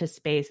them the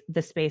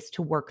space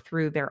to work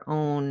through their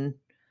own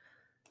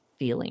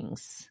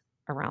feelings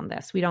around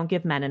this. We don't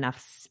give men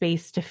enough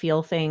space to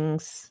feel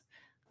things.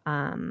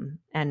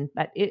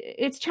 But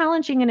it's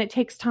challenging and it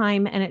takes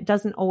time and it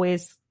doesn't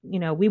always,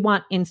 we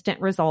want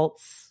instant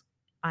results.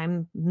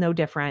 I'm no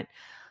different,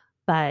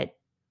 but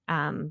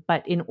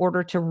in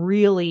order to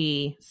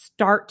really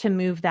start to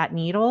move that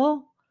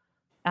needle,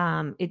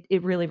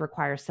 it really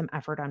requires some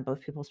effort on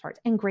both people's parts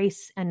and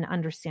grace and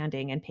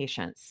understanding and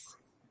patience.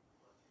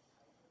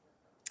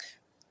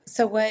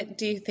 So what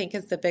do you think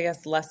is the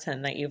biggest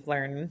lesson that you've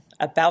learned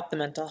about the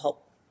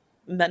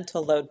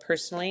mental load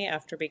personally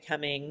after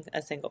becoming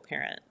a single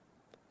parent?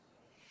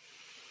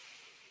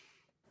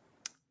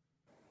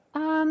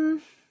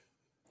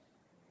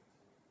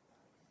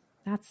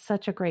 That's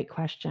such a great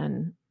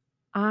question.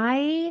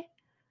 I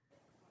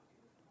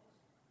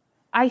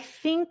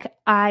think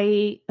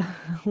I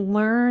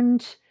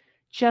learned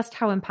just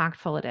how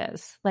impactful it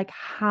is, like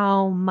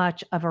how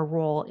much of a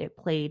role it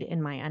played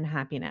in my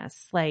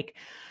unhappiness. Like,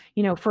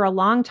 for a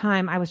long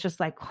time, I was just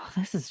like, oh,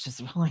 this is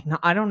just really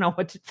not, I don't know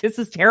this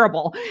is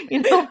terrible. I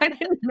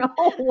didn't know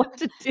what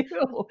to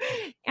do.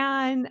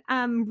 And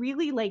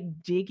really like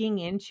digging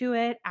into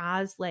it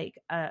as like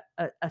a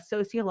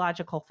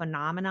sociological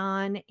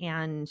phenomenon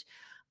and,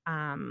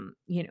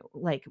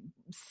 like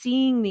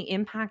seeing the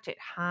impact it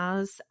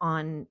has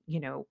on,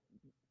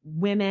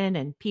 women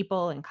and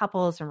people and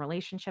couples and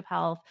relationship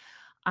health.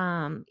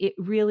 It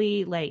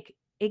really like,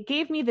 it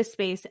gave me the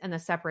space and the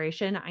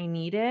separation I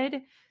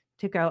needed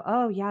to go,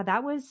 oh yeah,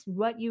 that was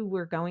what you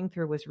were going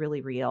through was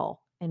really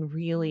real and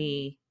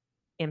really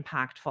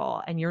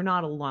impactful and you're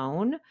not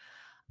alone.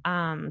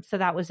 So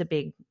that was a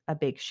big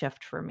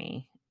shift for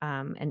me.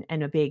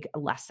 And a big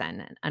lesson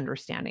and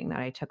understanding that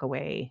I took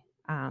away,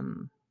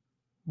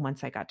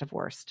 once I got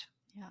divorced.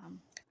 Yeah.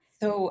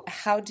 So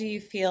how do you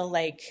feel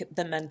like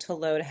the mental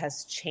load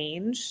has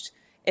changed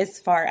as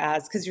far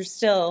as, because you're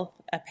still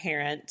a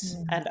parent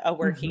and a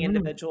working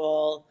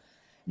individual,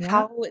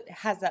 how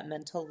has that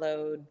mental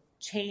load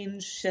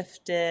changed,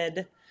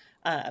 shifted,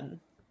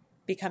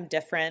 become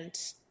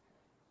different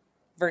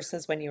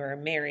versus when you were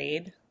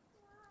married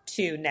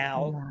to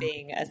now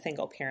being a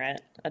single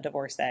parent, a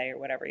divorcee, or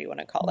whatever you want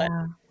to call it?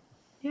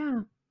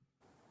 Yeah.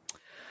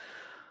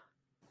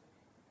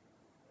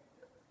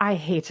 I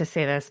hate to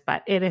say this,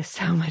 but it is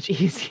so much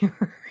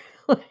easier.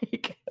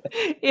 Like,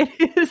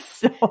 it is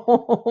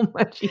so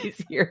much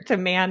easier to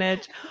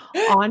manage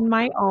on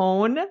my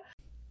own.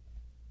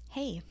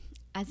 Hey,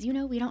 as you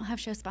know, we don't have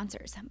show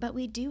sponsors, but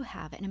we do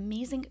have an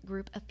amazing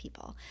group of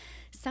people,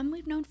 some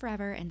we've known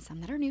forever and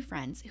some that are new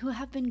friends who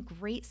have been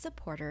great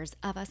supporters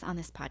of us on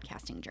this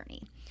podcasting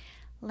journey.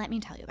 Let me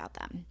tell you about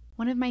them.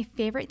 One of my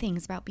favorite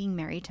things about being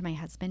married to my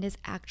husband is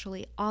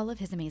actually all of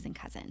his amazing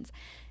cousins.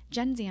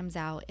 Jen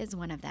Zamzow is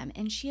one of them,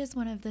 and she is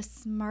one of the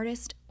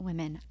smartest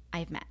women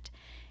I've met.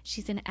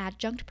 She's an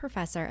adjunct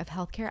professor of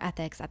healthcare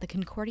ethics at the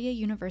Concordia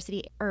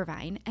University,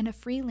 Irvine, and a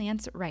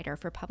freelance writer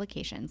for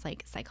publications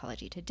like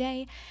Psychology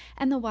Today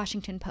and The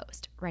Washington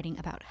Post, writing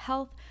about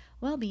health,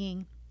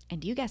 well-being,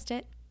 and you guessed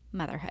it,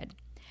 motherhood.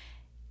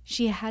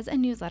 She has a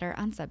newsletter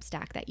on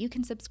Substack that you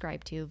can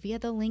subscribe to via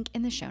the link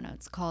in the show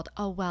notes called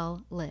A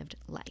Well-Lived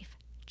Life.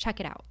 Check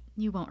it out.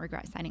 You won't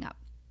regret signing up.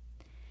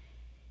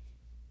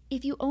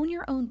 If you own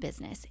your own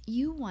business,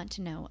 you want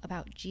to know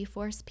about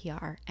G-Force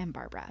PR and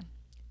Barbara.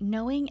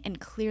 Knowing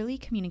and clearly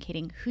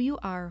communicating who you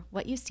are,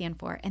 what you stand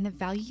for, and the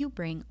value you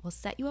bring will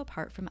set you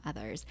apart from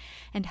others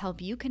and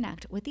help you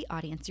connect with the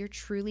audience you're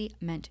truly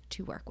meant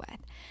to work with.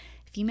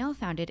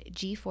 Female-founded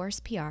G-Force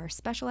PR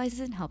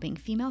specializes in helping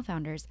female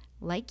founders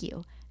like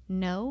you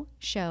know,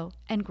 show,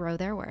 and grow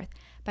their worth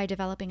by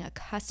developing a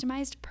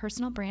customized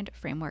personal brand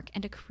framework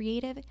and a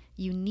creative,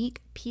 unique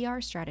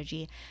PR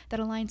strategy that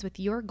aligns with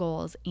your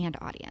goals and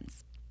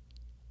audience.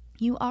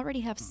 You already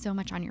have so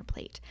much on your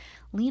plate.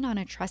 Lean on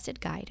a trusted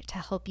guide to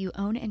help you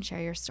own and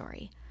share your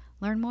story.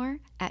 Learn more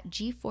at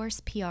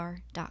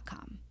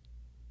gforcepr.com.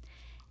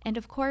 And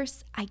of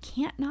course, I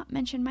can't not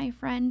mention my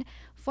friend,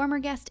 former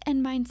guest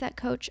and mindset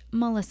coach,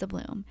 Melissa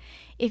Bloom.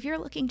 If you're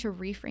looking to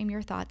reframe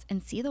your thoughts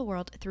and see the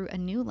world through a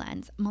new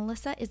lens,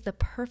 Melissa is the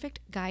perfect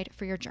guide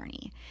for your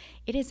journey.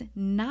 It is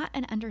not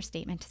an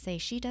understatement to say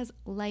she does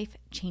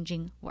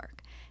life-changing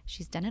work.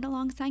 She's done it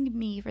alongside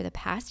me for the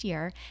past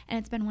year, and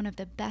it's been one of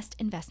the best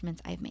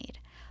investments I've made.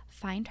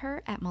 Find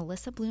her at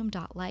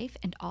melissabloom.life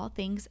and all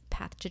things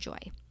Path to Joy.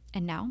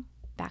 And now,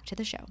 back to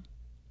the show.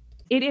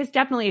 It is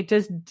definitely, it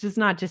does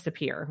not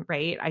disappear,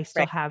 right? I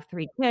still have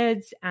 3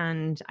 kids,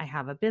 and I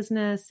have a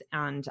business,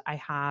 and I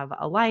have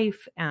a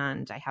life,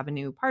 and I have a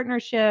new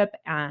partnership,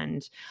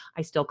 and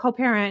I still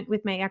co-parent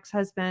with my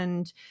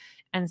ex-husband.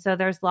 And so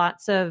there's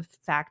lots of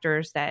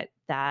factors that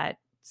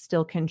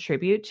still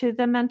contribute to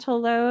the mental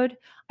load.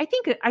 I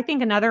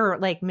think another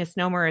like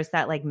misnomer is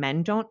that like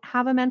men don't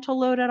have a mental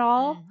load at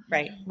all.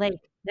 Right. Like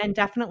men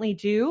definitely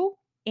do.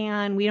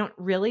 And we don't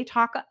really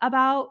talk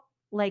about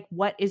like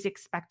what is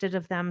expected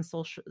of them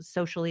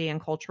socially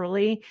and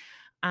culturally.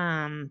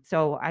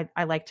 So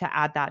I like to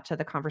add that to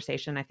the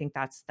conversation. I think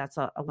that's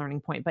a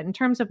learning point. But in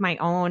terms of my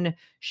own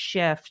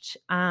shift,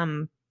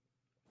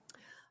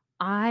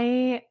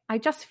 I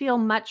just feel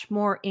much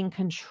more in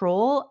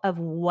control of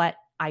what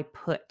I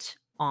put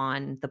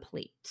on the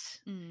plate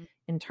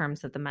in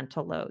terms of the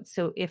mental load.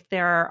 So if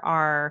there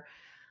are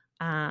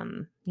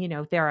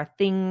there are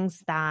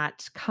things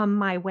that come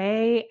my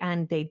way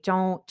and they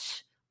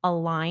don't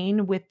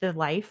align with the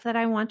life that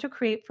I want to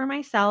create for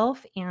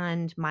myself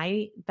and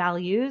my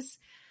values,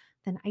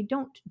 then I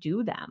don't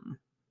do them.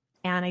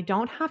 And I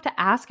don't have to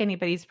ask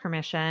anybody's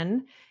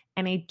permission,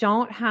 and I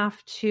don't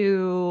have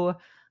to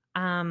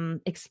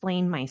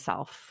explain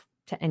myself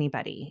to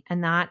anybody.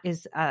 And that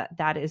is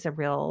a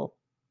real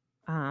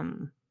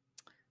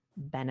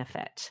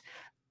benefit.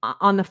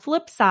 On the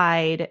flip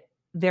side,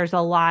 there's a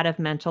lot of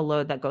mental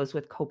load that goes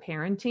with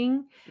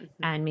co-parenting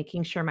and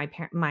making sure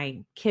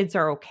my kids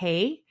are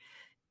okay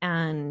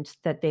and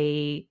that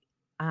they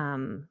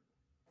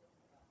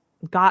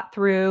got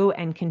through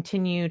and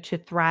continue to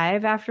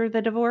thrive after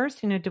the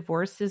divorce. You know,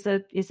 divorce is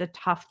a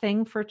tough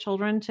thing for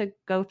children to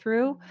go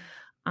through.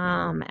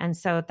 And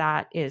so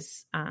that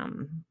is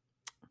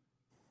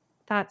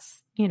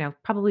that's,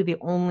 probably the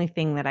only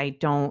thing that I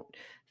don't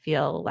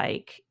feel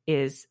like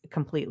is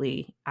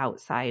completely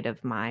outside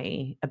of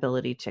my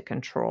ability to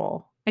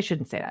control. I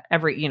shouldn't say that.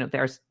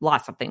 There's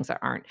lots of things that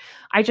aren't.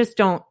 I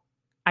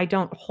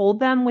don't hold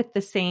them with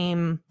the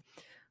same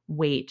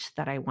weight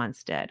that I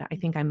once did. I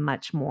think I'm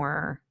much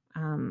more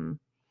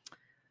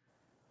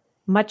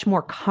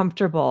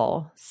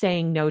comfortable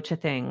saying no to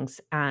things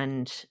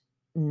and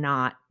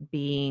not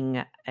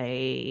being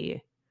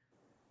a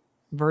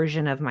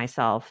version of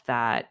myself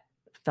that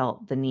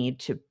felt the need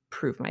to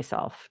prove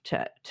myself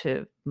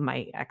to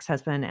my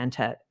ex-husband and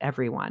to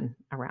everyone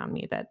around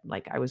me that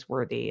like I was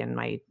worthy and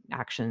my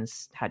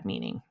actions had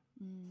meaning.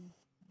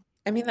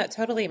 I mean, that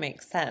totally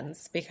makes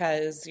sense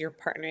because you're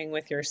partnering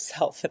with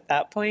yourself at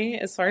that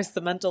point as far as the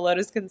mental load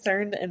is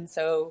concerned. And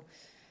so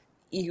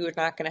you're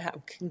not going to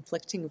have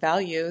conflicting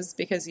values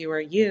because you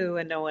are you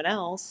and no one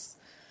else.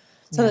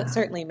 So that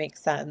certainly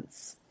makes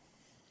sense.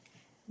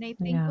 And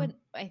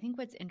I think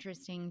what's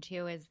interesting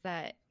too is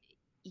that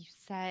you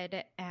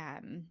said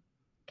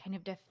kind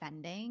of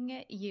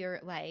defending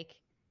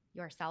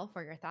yourself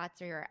or your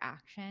thoughts or your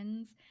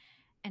actions.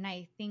 And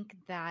I think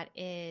that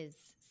is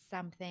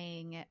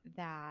something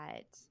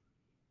that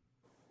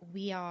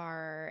we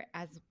are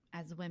as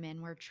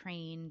women, we're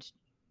trained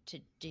to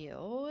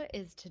do,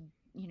 is to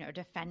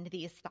defend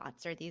these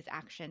thoughts or these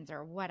actions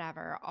or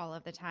whatever all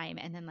of the time.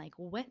 And then like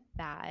with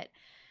that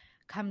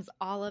comes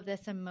all of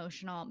this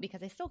emotional,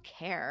 because I still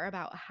care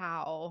about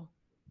how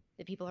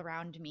the people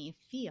around me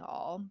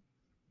feel.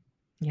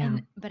 Yeah.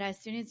 But as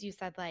soon as you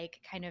said like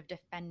kind of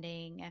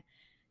defending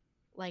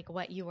like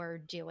what you were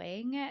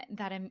doing,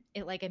 that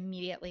it like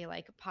immediately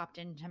like popped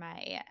into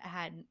my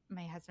head.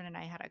 My husband and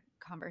I had a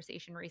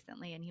conversation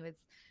recently, and he was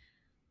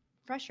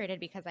frustrated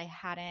because I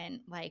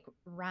hadn't like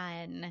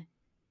run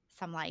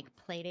some like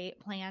play date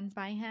plans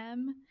by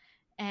him.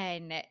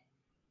 And,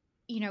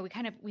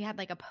 we had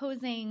like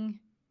opposing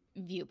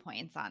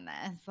viewpoints on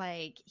this.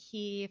 Like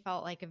he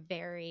felt like a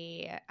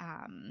very,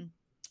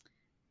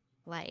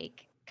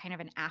 like kind of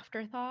an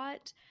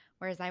afterthought.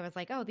 Whereas I was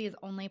like, oh, these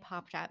only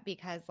popped up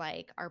because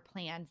like our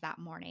plans that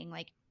morning,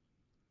 like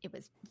it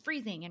was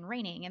freezing and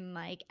raining and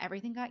like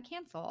everything got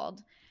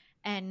canceled.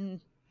 And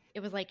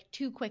it was like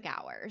 2 quick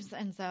hours.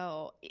 And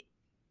so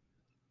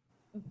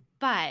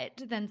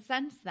But then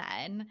since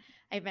then,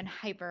 I've been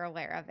hyper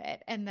aware of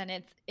it. And then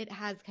it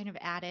has kind of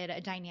added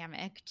a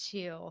dynamic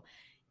to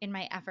in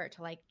my effort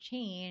to like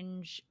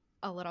change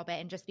a little bit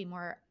and just be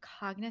more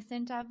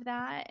cognizant of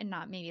that and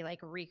not maybe like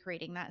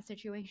recreating that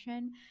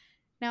situation.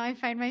 Now I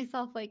find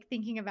myself like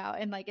thinking about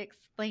and like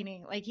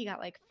explaining, like he got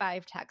like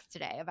 5 texts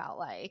today about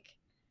like,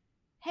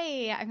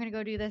 hey, I'm going to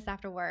go do this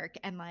after work.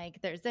 And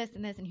like, there's this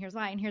and this, and here's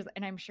why.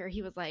 And I'm sure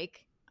he was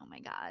like, oh my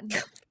God,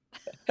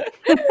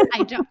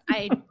 I don't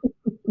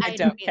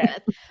need care.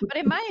 this. But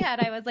in my head,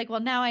 I was like, well,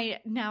 now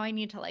I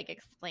need to like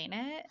explain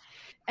it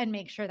and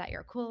make sure that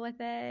you're cool with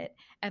it.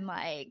 And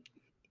like,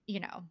 you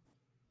know,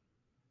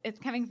 it's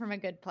coming from a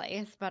good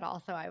place, but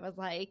also I was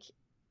like,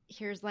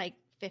 here's like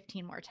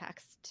 15 more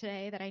texts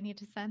today that I need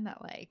to send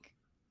that like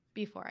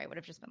before I would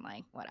have just been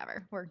like,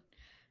 whatever, we're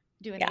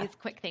doing these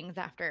quick things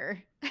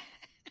after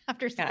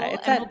school and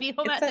we'll be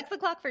home at 6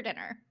 o'clock for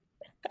dinner.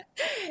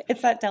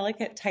 It's that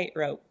delicate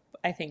tightrope,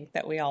 I think,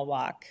 that we all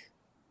walk.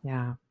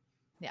 Yeah.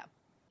 Yeah,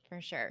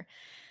 for sure.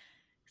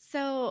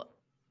 So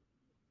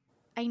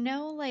I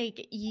know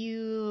like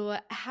you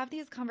have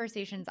these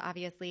conversations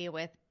obviously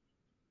with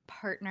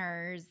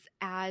partners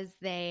as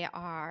they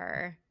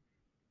are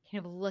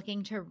kind of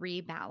looking to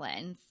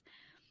rebalance,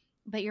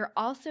 but you're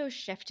also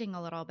shifting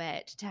a little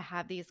bit to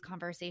have these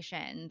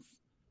conversations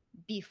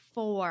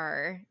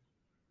before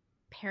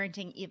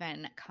parenting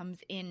even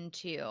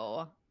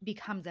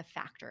becomes a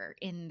factor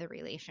in the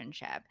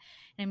relationship.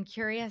 And I'm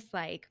curious,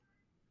 like,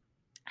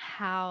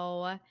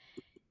 how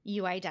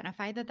you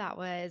identified that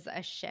was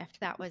a shift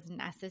that was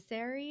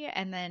necessary,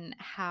 and then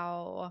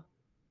how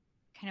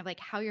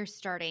you're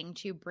starting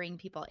to bring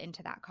people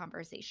into that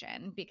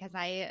conversation, because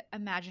I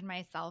imagine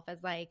myself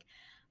as like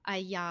a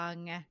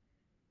young,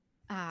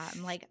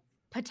 like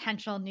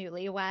potential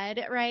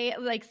newlywed,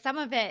 right? Like some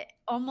of it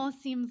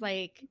almost seems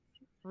like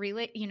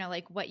really,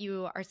 like what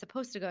you are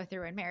supposed to go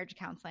through in marriage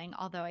counseling.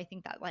 Although I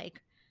think that like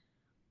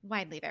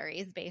widely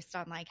varies based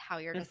on like how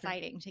you're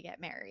deciding to get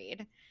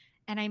married.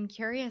 And I'm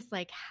curious,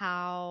 like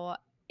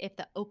if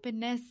the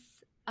openness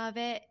of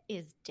it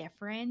is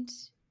different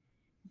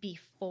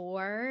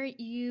before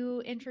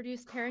you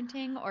introduce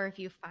parenting, or if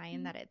you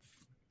find that it's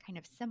kind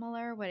of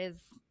similar. What is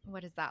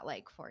that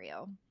like for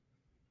you?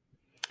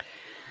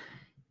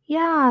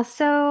 Yeah.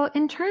 So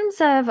in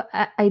terms of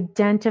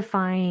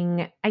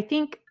identifying, I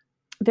think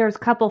there's a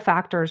couple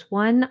factors.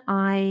 One,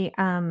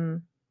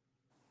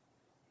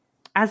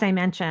 as I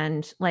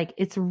mentioned, like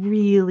it's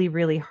really,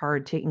 really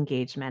hard to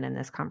engage men in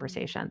this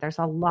conversation. There's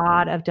a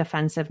lot of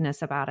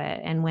defensiveness about it.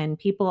 And when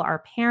people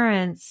are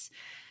parents,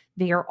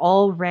 they are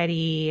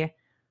already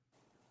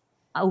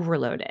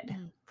overloaded,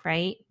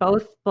 right?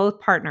 Both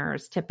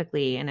partners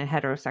typically in a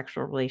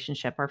heterosexual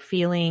relationship are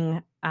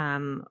feeling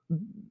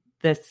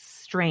the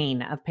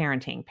strain of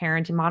parenting.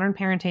 Modern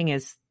parenting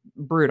is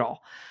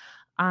brutal.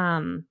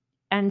 And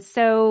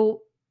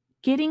so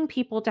getting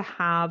people to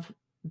have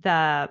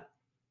the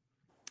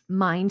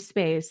mind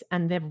space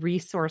and the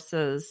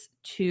resources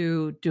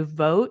to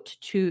devote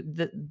to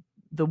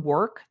the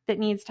work that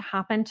needs to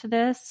happen to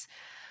this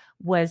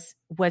was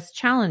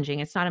challenging.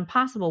 It's not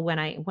impossible. When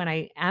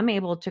I am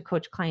able to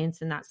coach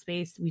clients in that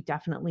space, we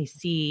definitely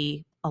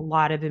see a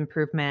lot of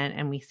improvement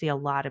and we see a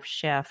lot of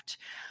shift.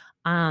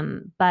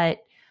 But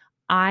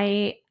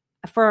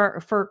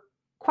for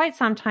quite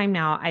some time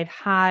now, I've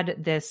had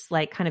this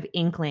like kind of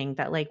inkling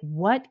that like,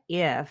 what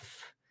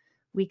if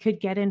we could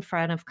get in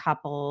front of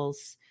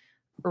couples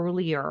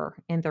earlier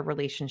in the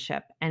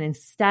relationship, and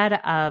instead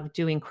of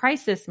doing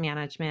crisis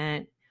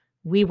management,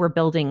 we were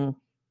building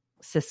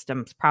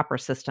proper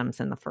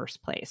systems in the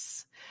first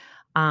place,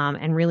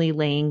 and really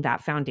laying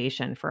that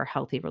foundation for a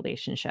healthy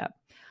relationship.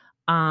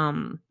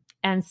 And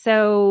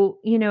so,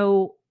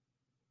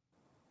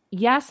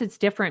 yes, it's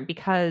different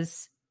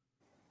because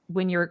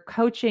when you're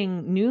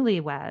coaching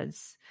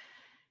newlyweds,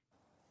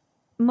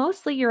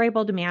 mostly you're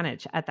able to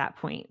manage at that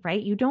point,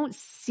 right? You don't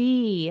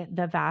see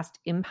the vast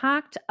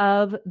impact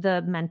of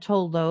the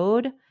mental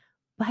load,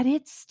 but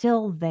it's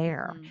still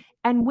there. Mm-hmm.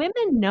 And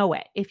women know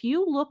it. If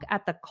you look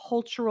at the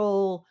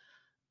cultural,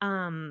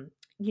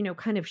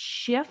 kind of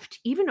shift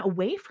even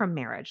away from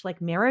marriage,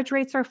 like marriage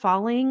rates are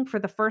falling for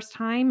the first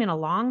time in a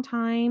long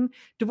time.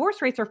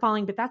 Divorce rates are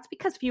falling, but that's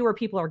because fewer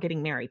people are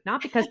getting married,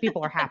 not because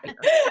people are happier.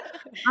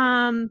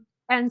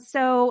 And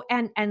so,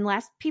 and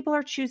less people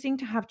are choosing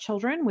to have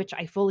children, which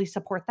I fully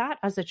support that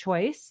as a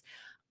choice.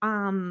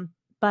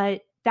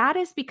 But that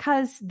is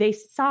because they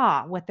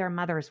saw what their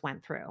mothers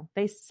went through.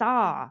 They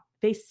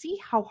see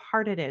how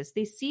hard it is.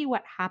 They see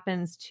what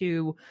happens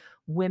to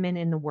women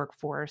in the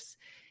workforce,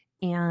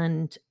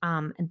 and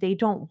they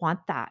don't want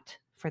that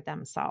for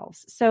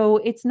themselves. So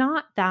it's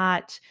not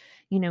that,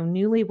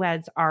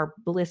 newlyweds are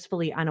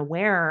blissfully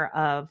unaware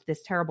of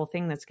this terrible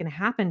thing that's going to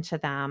happen to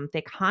them.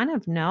 They kind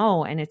of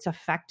know, and it's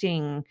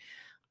affecting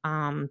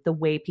the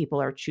way people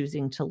are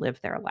choosing to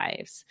live their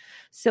lives.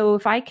 So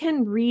if I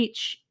can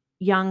reach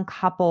young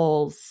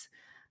couples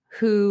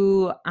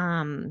who,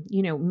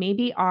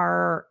 maybe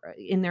are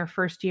in their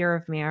first year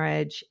of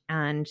marriage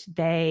and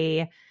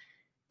they,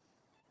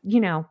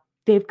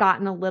 they've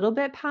gotten a little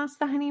bit past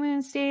the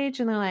honeymoon stage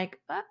and they're like,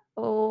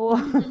 oh,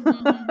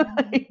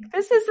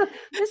 this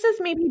is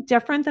maybe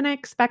different than I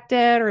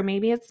expected, or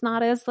maybe it's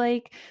not as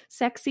like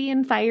sexy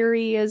and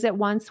fiery as it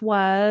once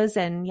was.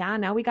 And yeah,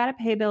 now we got to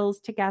pay bills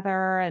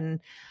together, and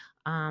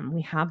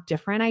we have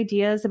different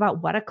ideas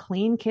about what a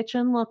clean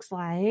kitchen looks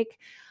like.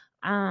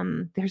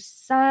 There's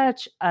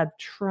such a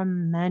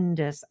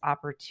tremendous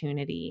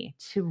opportunity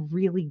to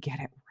really get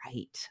it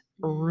right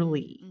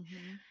early.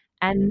 Mm-hmm.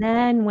 And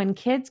then when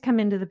kids come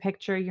into the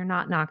picture, you're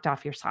not knocked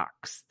off your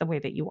socks the way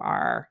that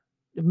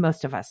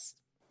most of us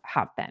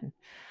have been.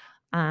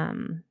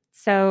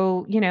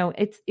 So,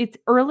 it's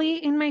early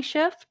in my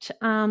shift.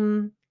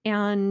 I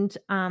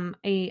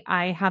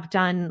have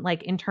done,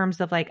 like, in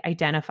terms of like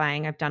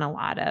identifying, I've done a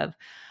lot of,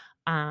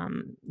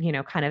 kind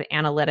of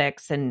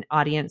analytics and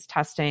audience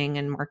testing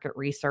and market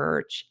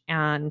research.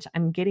 And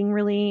I'm getting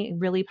really,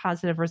 really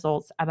positive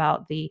results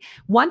about the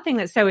one thing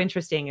that's so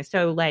interesting is,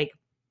 so like,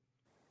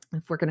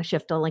 if we're going to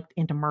shift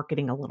into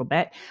marketing a little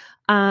bit,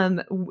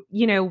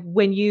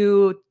 when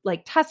you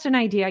like test an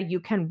idea, you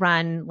can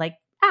run like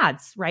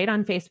ads, right,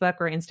 on Facebook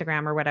or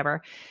Instagram or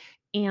whatever.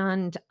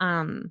 And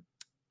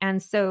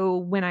so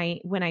when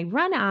I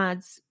run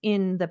ads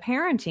in the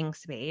parenting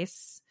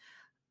space,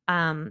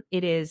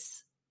 it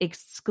is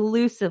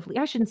exclusively,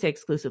 I shouldn't say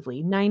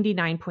exclusively,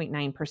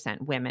 99.9%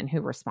 women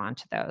who respond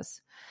to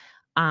those.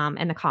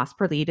 And the cost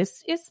per lead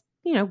is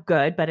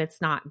good, but it's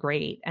not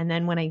great. And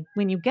then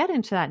when you get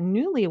into that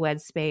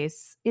newlywed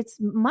space, it's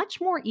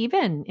much more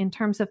even in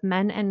terms of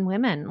men and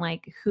women,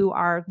 like, who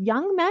are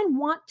young men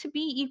want to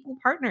be equal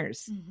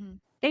partners. Mm-hmm.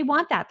 They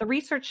want that. The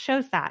research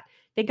shows that.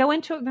 They go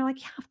into it and they're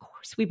like, yeah, of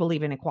course we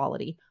believe in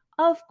equality.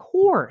 Of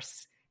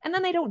course. And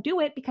then they don't do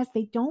it because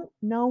they don't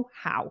know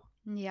how.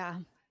 Yeah.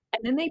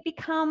 And then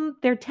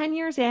they're 10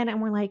 years in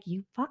and we're like,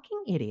 you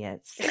fucking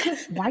idiots.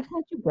 Why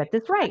can't you get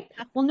this right?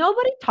 Well,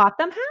 nobody taught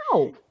them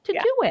how to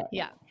do it.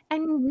 Yeah.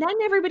 And then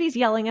everybody's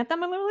yelling at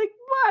them and they're like,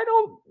 well, I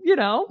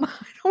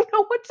don't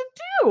know what to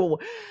do.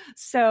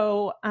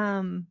 So,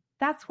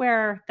 that's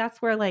where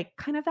like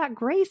kind of that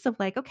grace of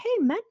like, okay,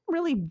 men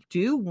really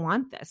do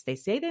want this. They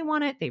say they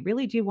want it. They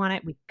really do want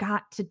it. We've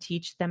got to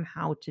teach them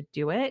how to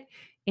do it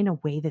in a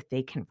way that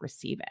they can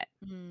receive it.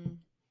 Mm.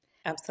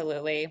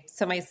 Absolutely.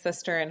 So my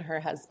sister and her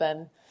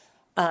husband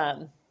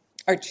are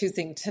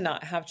choosing to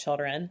not have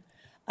children.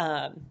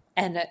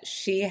 And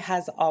she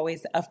has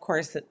always, of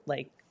course,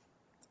 like,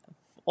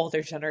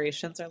 older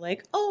generations are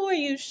like, oh, are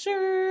you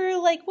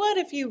sure? Like, what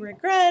if you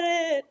regret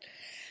it?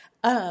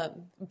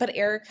 But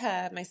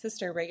Erica, my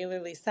sister,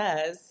 regularly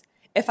says,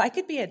 if I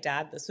could be a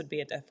dad, this would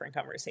be a different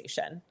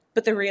conversation.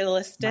 But the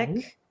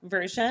realistic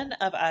version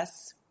of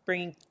us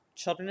bringing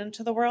children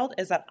into the world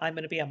is that I'm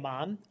going to be a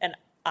mom, and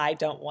I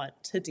don't want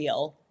to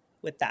deal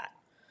with that.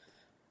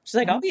 She's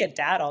like, I'll be a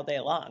dad all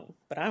day long,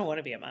 but I don't want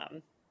to be a mom.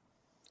 And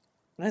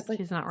I was like,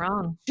 she's not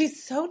wrong.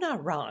 She's so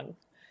not wrong.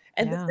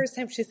 And the first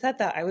time she said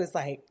that, I was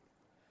like,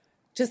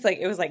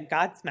 it was like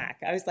Godsmack.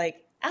 I was like,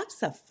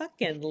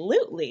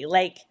 abso-fucking-lutely.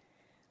 Like,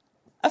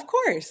 of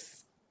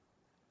course.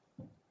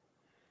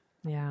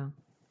 Yeah.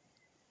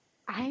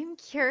 I'm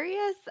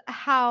curious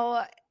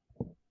how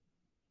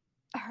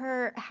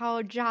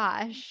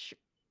Josh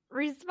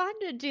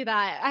responded to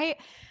that.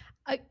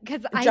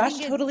 Because Josh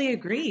totally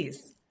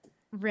agrees.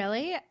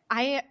 Really?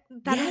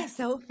 That is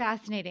so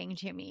fascinating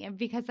to me,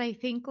 because I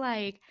think,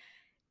 like,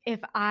 if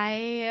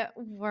I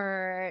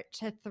were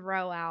to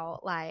throw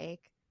out like,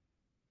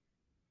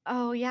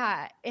 oh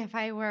yeah, if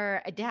I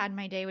were a dad,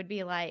 my day would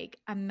be like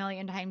a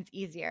million times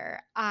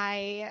easier.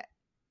 I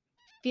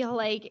feel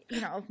like,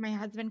 if my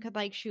husband could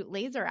like shoot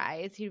laser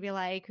eyes, he'd be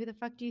like, who the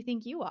fuck do you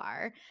think you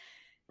are?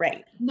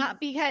 Right. Not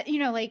because,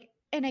 like,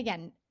 and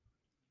again,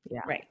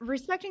 right,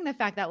 respecting the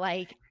fact that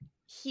like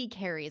he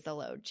carries a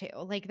load too.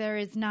 Like, there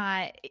is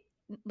not,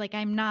 like,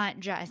 I'm not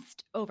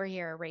just over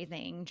here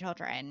raising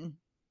children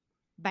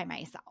by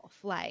myself.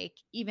 Like,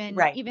 even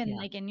like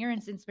in your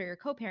instance where you're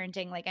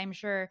co-parenting, like, I'm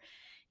sure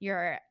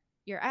your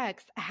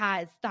ex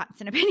has thoughts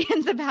and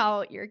opinions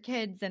about your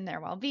kids and their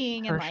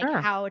well-being and like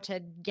how to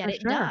get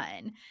it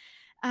done.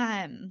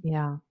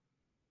 Yeah.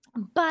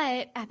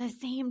 But at the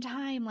same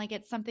time, like,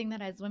 it's something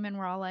that as women,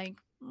 we're all like,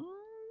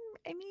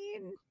 I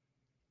mean,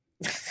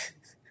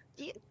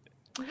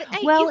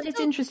 well, it's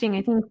interesting.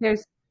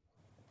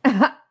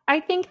 I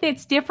think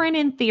it's different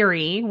in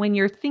theory when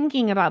you're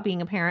thinking about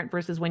being a parent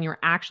versus when you're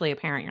actually a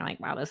parent. You're like,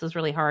 wow, this is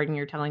really hard. And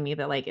you're telling me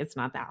that like, it's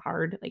not that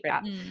hard. Like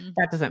that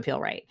doesn't feel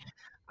right.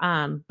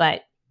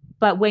 But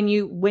when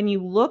you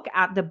look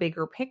at the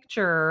bigger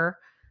picture,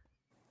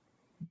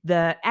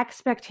 the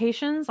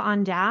expectations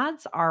on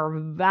dads are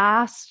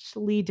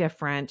vastly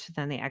different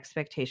than the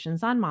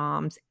expectations on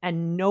moms,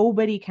 and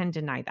nobody can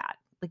deny that.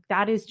 Like,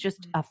 that is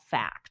just a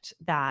fact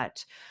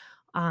that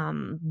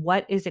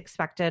what is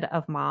expected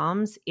of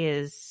moms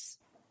is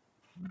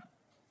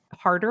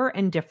harder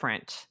and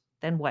different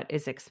than what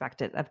is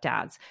expected of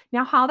dads.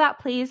 Now, how that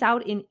plays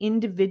out in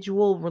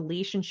individual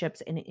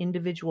relationships and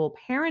individual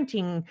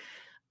parenting,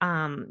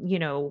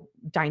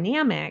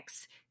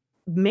 dynamics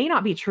may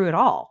not be true at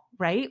all,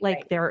 right?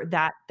 Like Right.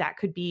 that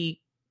could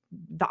be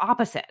the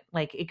opposite.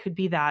 Like it could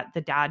be that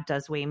the dad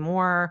does way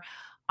more,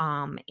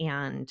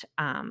 and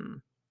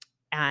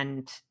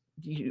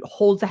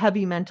holds a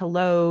heavy mental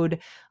load,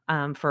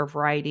 for a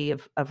variety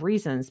of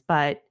reasons.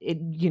 But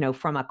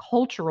from a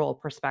cultural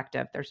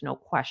perspective, there's no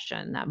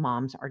question that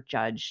moms are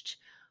judged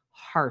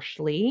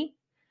harshly,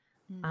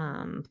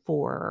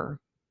 for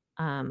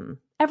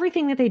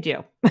everything that they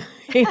do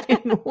in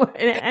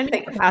any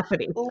Like,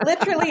 capacity.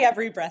 literally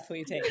every breath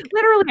we take.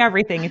 Literally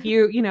everything. If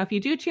you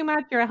do too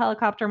much, you're a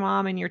helicopter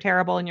mom and you're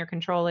terrible and you're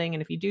controlling.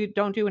 And if you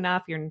don't do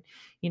enough, you're,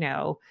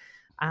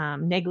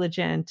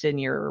 negligent and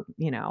you're,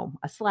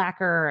 a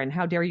slacker, and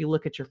how dare you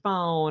look at your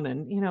phone.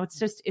 And, it's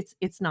just,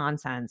 it's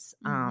nonsense.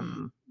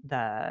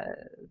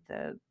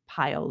 The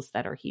piles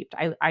that are heaped.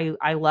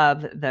 I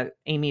love the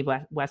Amy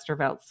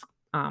Westervelt's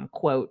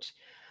quote,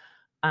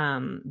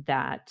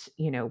 that,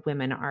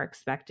 women are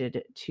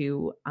expected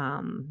to,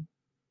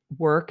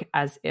 work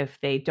as if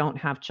they don't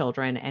have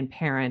children and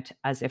parent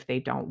as if they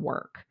don't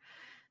work.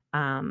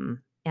 And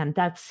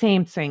that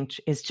same thing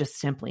is just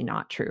simply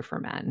not true for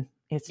men.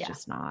 It's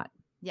just not.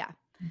 Yeah.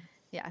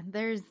 Yeah.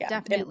 There's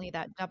definitely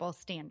that double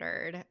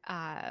standard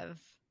of,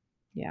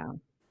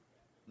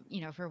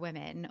 for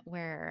women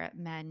where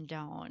men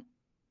don't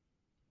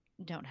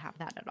have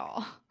that at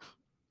all.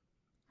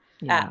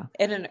 Yeah.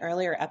 In an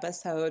earlier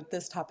episode,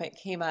 this topic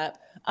came up.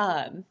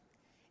 And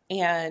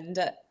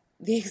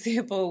the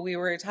example we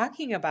were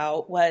talking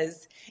about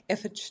was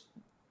if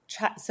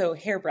so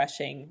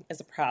hairbrushing is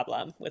a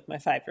problem with my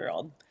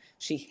 5-year-old.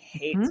 She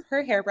hates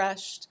her hair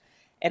brushed.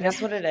 It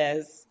is what it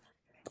is.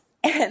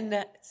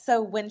 And so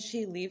when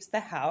she leaves the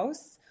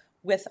house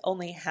with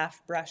only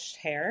half brushed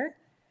hair,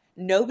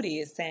 nobody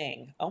is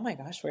saying, "Oh my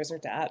gosh, where's her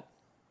dad?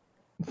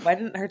 Why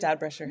didn't her dad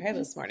brush her hair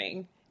this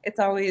morning?" It's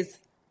always,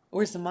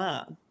 "Where's the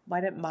mom? Why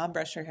didn't mom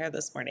brush her hair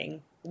this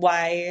morning?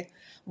 Why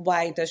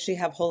does she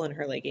have hole in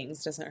her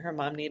leggings? Doesn't her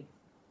mom need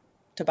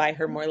to buy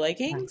her more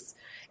leggings?"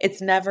 It's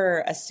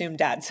never assumed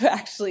dad. So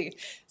actually,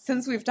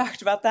 since we've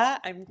talked about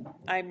that,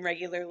 I'm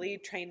regularly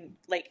trying,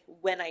 like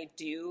when I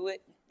do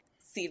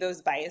see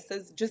those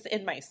biases just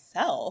in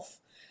myself,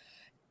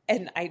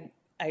 and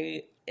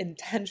I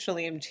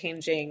intentionally am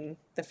changing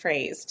the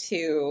phrase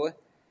to,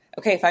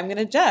 okay, if I'm going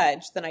to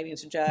judge, then I need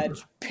to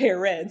judge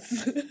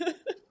parents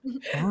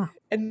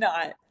and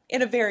not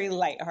in a very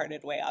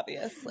lighthearted way,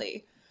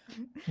 obviously.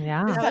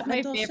 Yeah. That was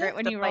my favorite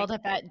when you rolled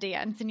up at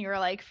dance and you were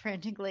like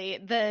frantically,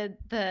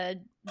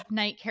 the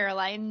night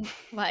Caroline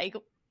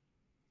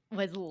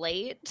was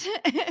late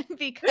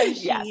because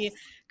she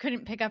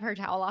couldn't pick up her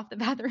towel off the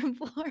bathroom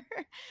floor.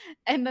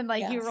 And then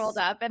you rolled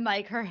up and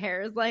her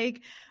hair is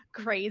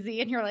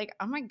crazy and you're like,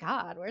 "Oh my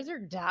God, where's her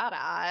dad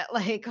at?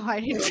 Why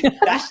didn't she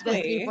brush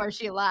this before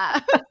she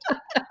left?"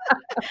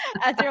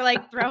 As you're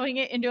throwing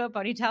it into a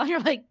ponytail, you're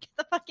like, "Get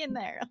the fuck in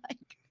there."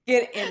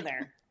 Get in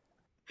there.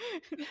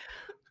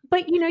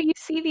 But you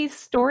see these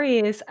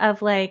stories of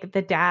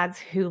the dads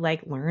who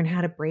learn how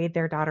to braid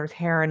their daughter's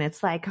hair, and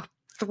it's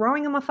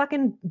throwing them a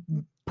fucking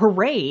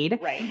parade,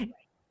 right?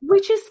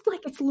 Which is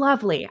it's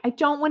lovely. I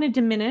don't want to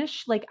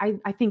diminish.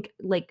 I think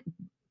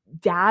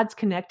dads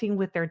connecting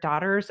with their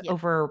daughters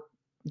over,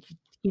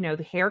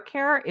 the hair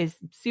care is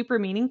super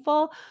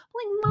meaningful.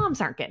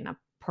 Moms aren't getting a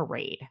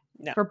parade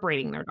for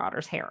braiding their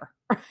daughter's hair.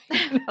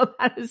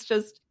 That is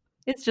just.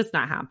 It's just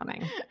not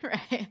happening.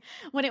 Right.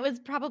 When it was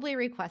probably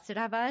requested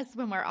of us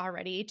when we're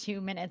already 2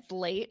 minutes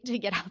late to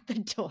get out the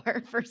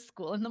door for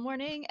school in the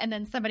morning. And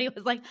then somebody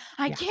was like,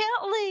 "I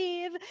can't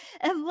leave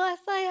unless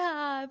I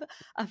have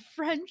a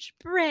French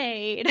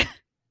braid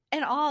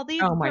and all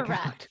these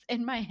barrettes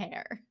in my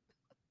hair."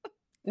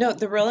 No,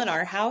 the rule in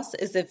our house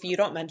is if you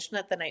don't mention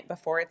it the night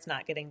before, it's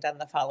not getting done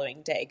the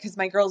following day. Because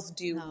my girls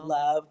do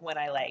love when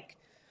I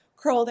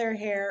curl their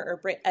hair or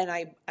braid, and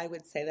I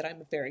would say that I'm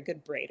a very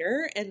good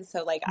braider, and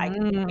so I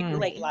can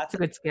lots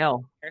of good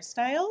skill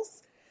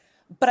hairstyles.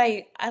 But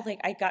I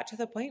got to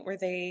the point where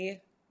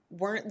they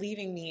weren't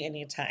leaving me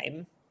any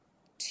time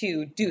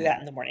to do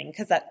that in the morning,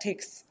 because that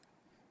takes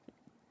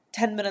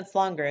 10 minutes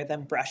longer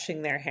than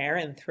brushing their hair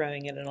and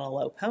throwing it in a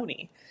low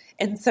pony.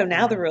 And so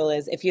now the rule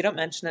is if you don't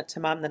mention it to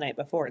mom the night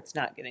before, it's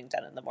not getting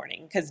done in the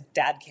morning, because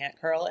dad can't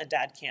curl and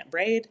dad can't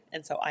braid,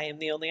 and so I am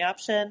the only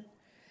option.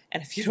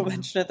 And if you don't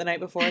mention it the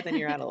night before, then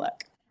you're out of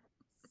luck.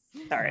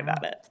 Sorry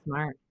about it.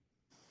 Smart.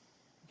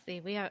 See,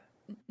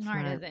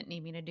 Nora doesn't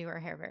need me to do her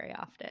hair very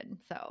often,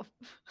 so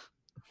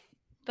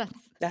that's.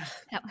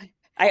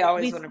 I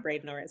always want to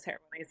braid Nora's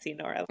hair when I see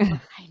Nora.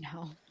 I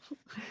know.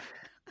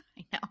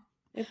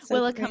 It's so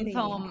Willa pretty. comes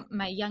home.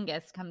 My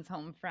youngest comes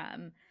home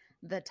from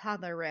the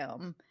toddler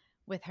room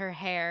with her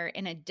hair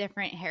in a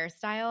different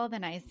hairstyle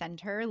than I send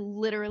her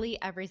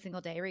literally every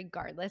single day,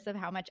 regardless of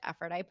how much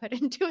effort I put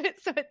into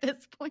it. So at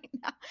this point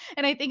now,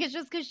 and I think it's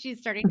just because she's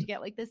starting to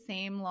get the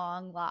same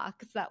long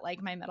locks that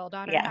my middle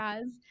daughter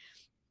has.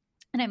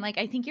 And I'm like,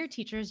 I think your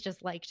teachers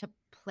just like to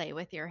play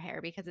with your hair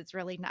because it's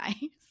really nice.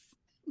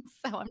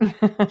 So I'm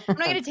not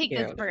going to take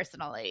this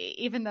personally,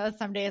 even though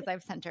some days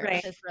I've sent her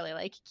with this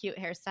really cute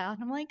hairstyle.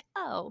 And I'm like,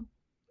 oh,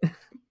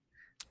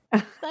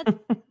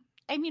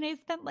 I mean, I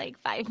spent like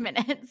 5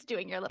 minutes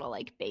doing your little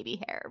like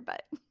baby hair,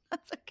 but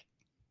that's okay.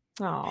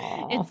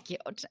 Oh, It's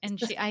cute.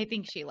 And I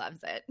think she loves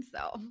it.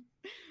 So,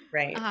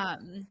 Right.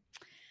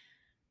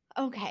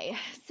 okay.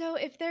 So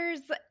if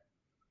there's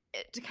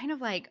to kind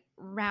of like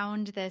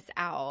round this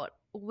out,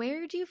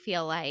 where do you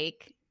feel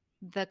like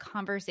the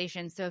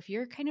conversation? So if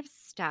you're kind of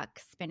stuck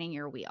spinning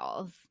your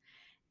wheels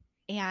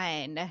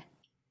and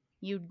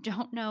you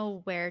don't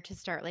know where to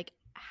start, like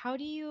how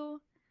do you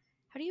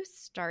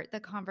start the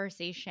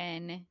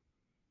conversation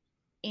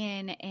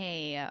in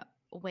a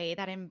way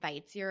that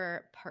invites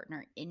your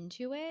partner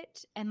into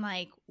it? And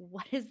like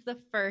what is the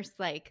first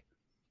like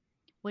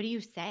what do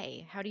you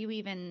say? What do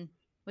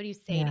you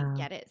say to yeah.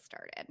 get it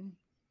started?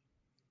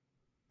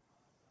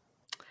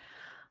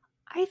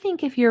 I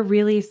think if you're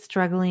really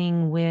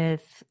struggling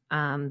with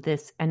an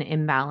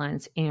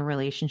imbalance in a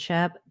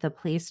relationship, the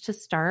place to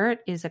start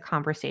is a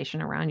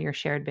conversation around your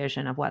shared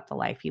vision of what the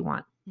life you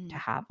want to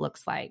have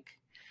looks like.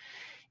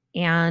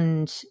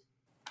 And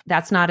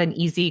that's not an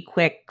easy,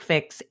 quick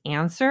fix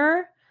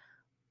answer,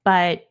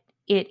 but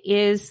it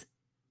is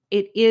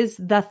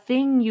the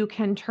thing you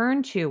can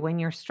turn to when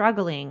you're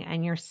struggling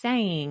and you're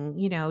saying,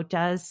 you know,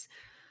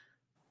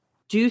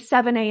 do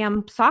 7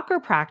 a.m. soccer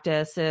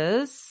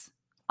practices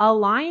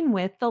align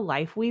with the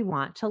life we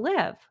want to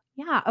live?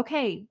 Yeah,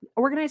 okay.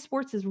 Organized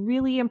sports is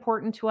really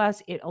important to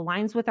us. It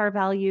aligns with our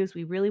values.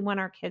 We really want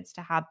our kids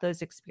to have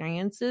those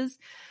experiences.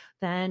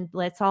 Then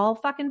let's all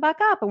fucking buck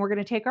up and we're going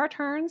to take our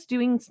turns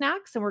doing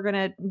snacks and we're going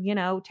to, you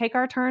know, take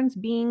our turns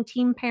being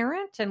team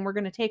parent and we're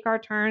going to take our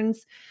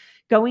turns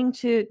going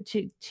to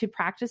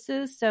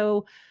practices.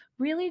 So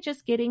really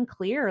just getting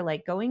clear,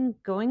 like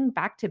going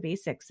back to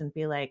basics and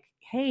be like,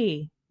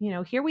 hey, you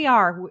know, here we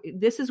are.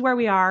 This is where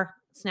we are,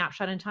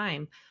 snapshot in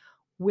time.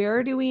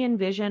 Where do we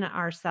envision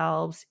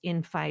ourselves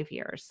in 5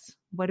 years?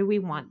 What do we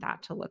want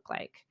that to look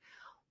like?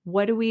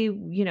 What do we,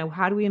 you know,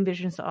 how do we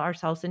envision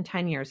ourselves in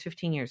 10 years,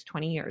 15 years,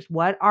 20 years?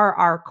 What are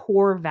our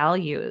core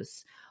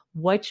values?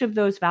 Which of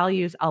those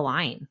values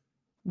align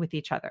with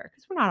each other?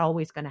 Because we're not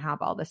always going to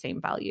have all the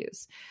same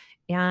values.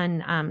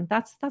 And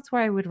that's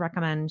where I would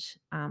recommend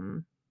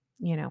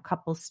you know,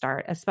 couples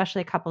start,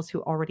 especially couples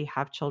who already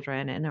have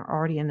children and are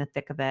already in the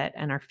thick of it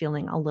and are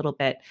feeling a little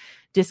bit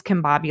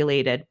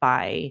discombobulated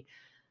by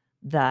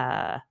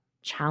the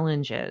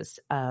challenges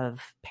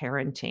of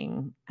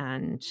parenting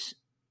and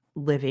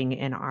living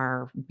in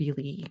our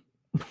really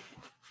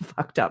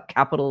fucked up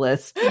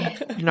capitalist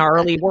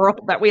gnarly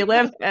world that we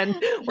live in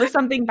where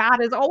something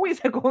bad is always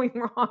going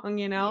wrong,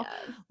 you know.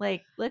 Yes.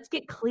 Like let's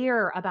get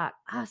clear about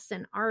us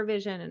and our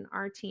vision and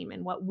our team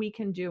and what we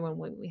can do and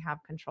what we have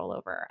control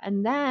over.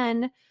 And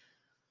then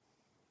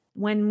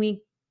when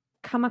we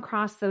come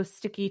across those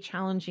sticky,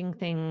 challenging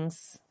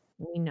things,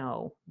 we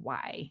know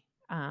why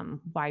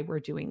we're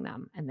doing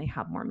them and they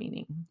have more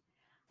meaning.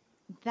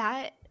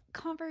 That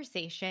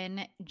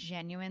conversation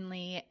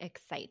genuinely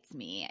excites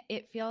me.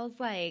 It feels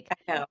like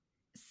I know.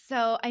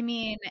 so, I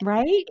mean,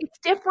 right? It's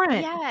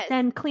different yes.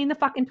 than clean the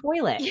fucking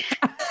toilet. Yeah.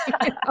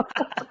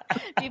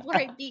 Before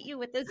I beat you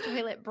with this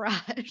toilet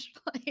brush.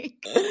 Like,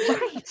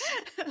 right.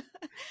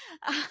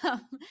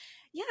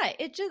 Yeah,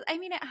 it just, I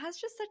mean, it has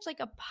just such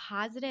like a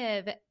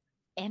positive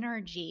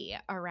energy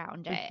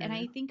around it. And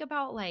I think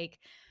about like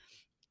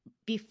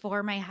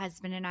before my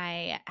husband and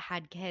I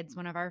had kids,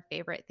 one of our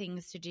favorite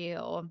things to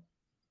do,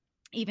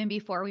 even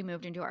before we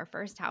moved into our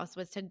first house,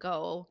 was to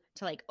go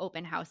to like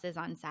open houses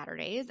on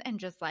Saturdays and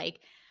just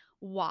like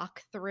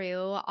walk through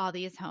all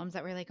these homes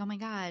that were like, oh my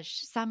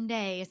gosh,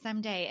 someday.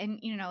 And,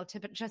 you know, to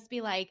just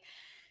be like,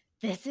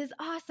 this is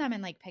awesome.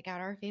 And like pick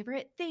out our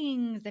favorite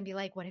things and be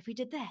like, what if we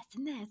did this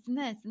and this and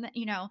this and that,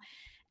 you know?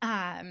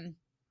 And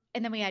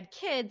then we had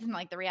kids and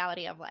like the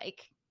reality of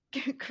like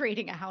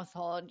creating a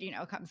household, you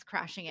know, comes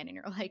crashing in and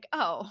you're like,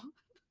 oh,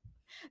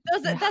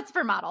 that's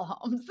for model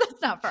homes.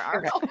 That's not for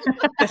our home.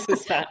 This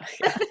is not.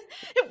 Yeah.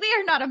 We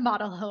are not a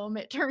model home,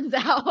 it turns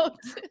out.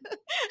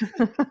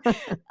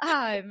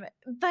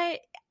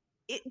 But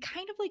it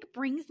kind of like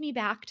brings me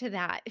back to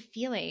that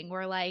feeling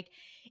where like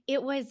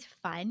it was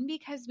fun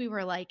because we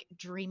were like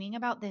dreaming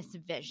about this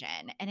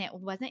vision and it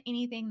wasn't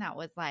anything that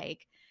was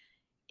like,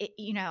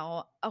 you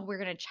know, oh, we're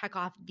going to check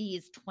off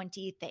these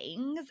 20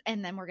 things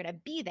and then we're going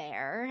to be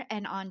there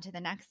and on to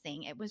the next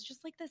thing. It was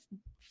just like this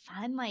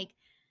fun, like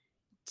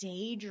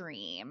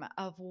daydream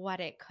of what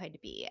it could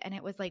be. And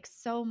it was like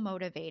so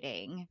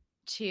motivating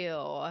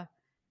to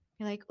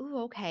be like,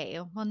 ooh, okay,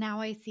 well,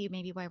 now I see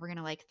maybe why we're going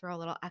to like throw a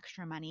little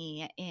extra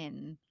money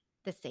in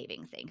the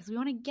savings thing because we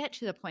want to get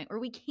to the point where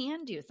we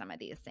can do some of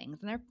these things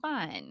and they're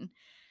fun.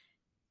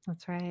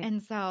 That's right.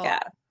 And so,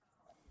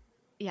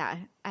 yeah,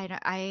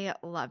 I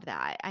love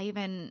that. I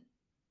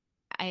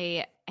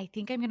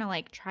think I'm going to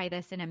like try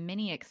this in a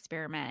mini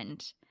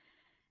experiment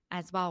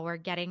as well. We're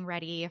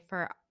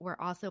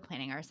also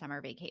planning our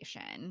summer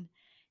vacation.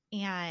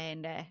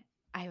 And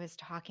I was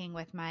talking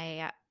with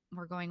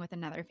we're going with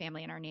another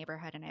family in our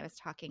neighborhood. And I was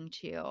talking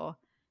to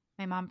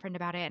my mom friend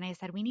about it. And I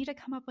said, we need to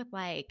come up with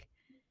like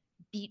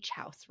beach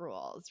house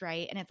rules,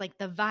 right? And it's like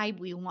the vibe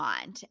we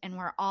want. And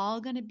we're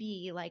all going to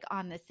be like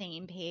on the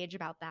same page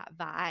about that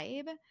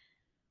vibe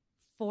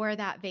for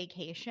that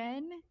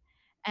vacation.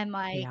 And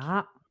like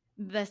Yeah.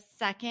 the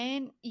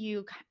second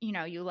you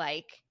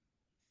like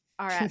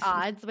are at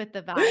odds with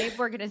the vibe,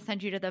 we're going to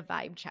send you to the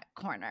vibe check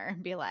corner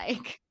and be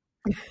like,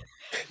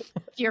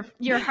 you're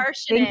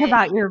harshing Think it.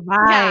 about your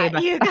Yeah,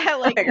 vibe. you got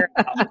like, Figure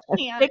it you out.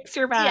 can't. Fix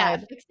your vibe. Yeah,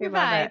 fix your I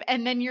love vibe. it.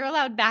 And then you're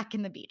allowed back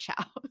in the beach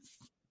house.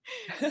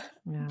 Yeah,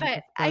 But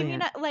that's I mean,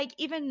 brilliant. like,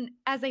 even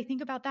as I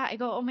think about that, I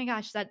go, oh my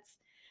gosh, that's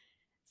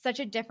such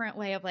a different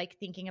way of like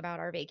thinking about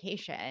our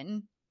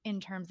vacation in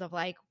terms of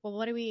like, well,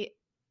 what do we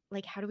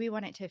like? How do we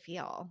want it to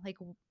feel? Like,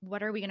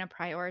 what are we going to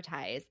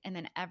prioritize? And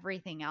then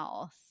everything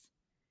else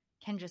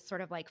can just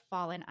sort of like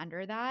fall in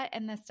under that.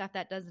 And the stuff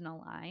that doesn't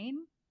align,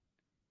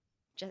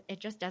 it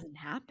just doesn't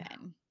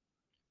happen.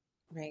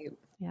 Right.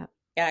 Yeah.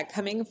 Yeah.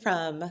 Coming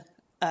from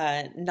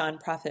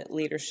nonprofit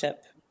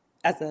leadership,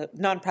 as a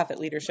nonprofit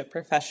leadership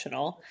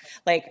professional,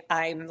 like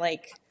I'm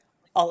like,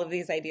 all of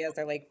these ideas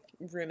are like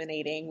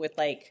ruminating with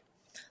like,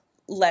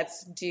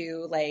 let's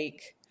do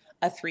like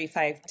a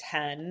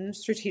 3-5-10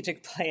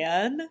 strategic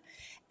plan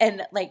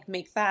and like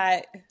make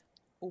that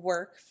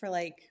work for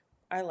like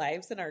our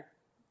lives and our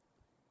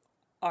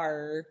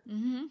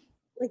Mm-hmm.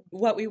 like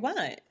what we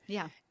want.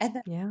 Yeah. And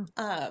then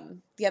Yeah.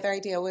 the other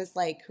idea was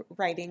like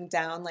writing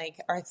down like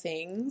our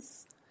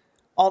things,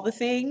 all the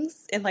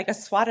things in like a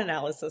SWOT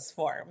analysis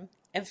form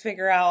and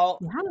figure out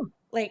Yeah.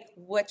 like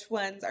which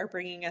ones are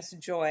bringing us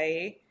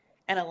joy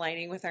and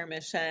aligning with our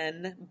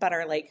mission, but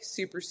are like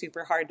super,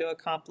 super hard to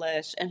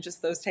accomplish and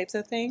just those types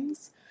of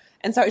things.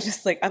 And so I was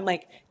just like, I'm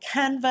like,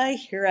 Canva,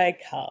 here I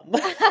come.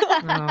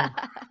 Oh,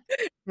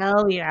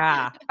 hell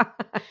yeah.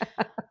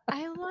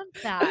 I love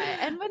that.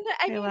 And when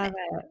I love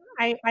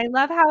it. I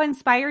love how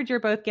inspired you're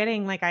both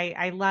getting. Like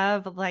I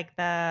love like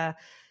the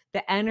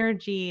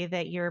energy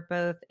that you're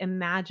both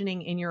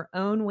imagining in your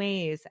own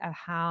ways of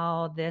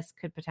how this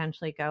could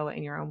potentially go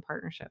in your own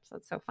partnership. So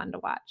it's so fun to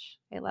watch.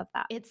 I love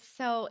that.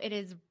 it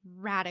is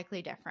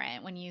radically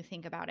different when you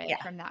think about it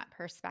from that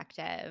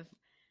perspective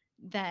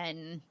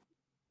than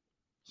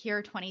here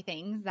are 20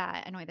 things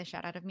that annoy the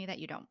shit out of me that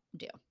you don't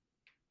do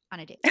on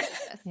a daily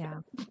basis. Yeah.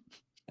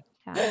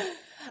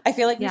 I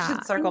feel like we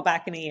should circle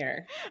back in a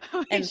year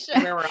and see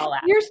where we're all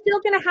at. You're still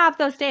going to have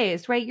those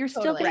days, right? You're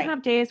still Totally. going to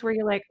have days where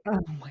you're like, oh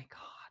my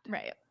God.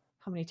 Right.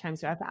 How many times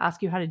do I have to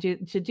ask you how to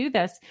do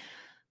this?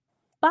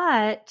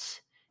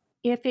 But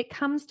if it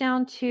comes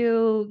down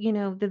to, you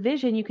know, the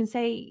vision, you can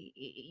say,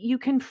 you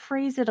can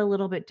phrase it a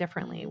little bit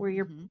differently where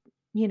you're,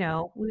 you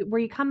know,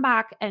 where you come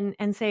back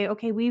and say,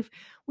 okay, we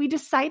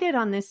decided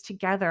on this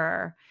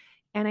together.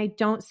 And I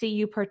don't see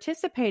you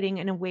participating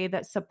in a way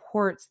that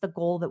supports the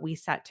goal that we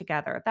set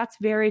together. That's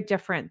very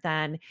different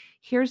than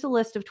here's a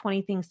list of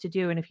 20 things to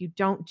do. And if you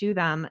don't do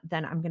them,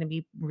 then I'm going to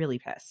be really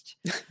pissed.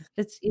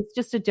 It's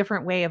just a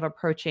different way of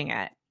approaching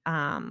it.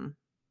 And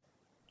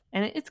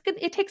it's good.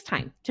 It takes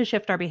time to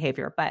shift our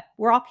behavior, but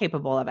we're all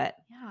capable of it.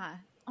 Yeah.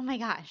 Oh my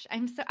gosh.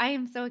 I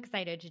am so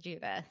excited to do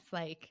this.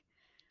 Like,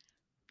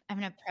 I'm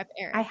going to prep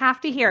Eric. I have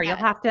to hear. You'll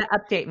have to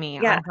update me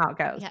on how it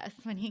goes. Yes.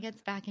 When he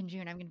gets back in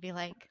June, I'm going to be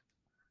like,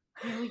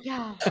 here we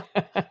go.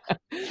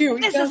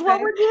 This is what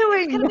we're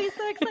doing. He's going to be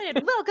so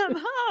excited.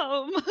 Welcome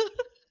home.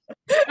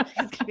 He's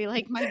going to be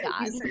like, my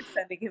God. You start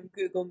sending him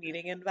Google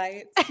Meeting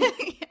invites.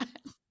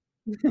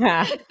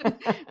 Yeah.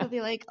 He'll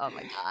be like, oh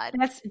my God.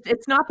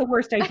 It's not the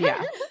worst idea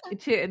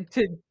to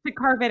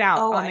carve it out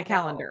on the I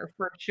calendar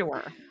for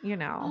sure. You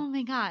know. Oh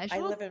my gosh. I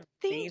live in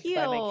thank you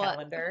by my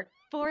calendar.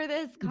 For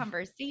this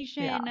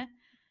conversation,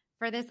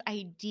 for this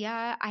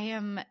idea. I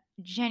am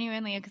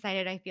genuinely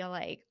excited. I feel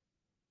like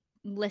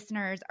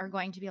listeners are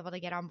going to be able to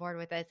get on board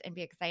with this and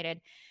be excited.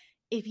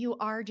 If you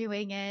are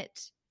doing it,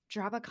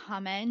 drop a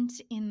comment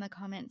in the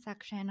comment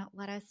section.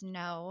 Let us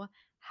know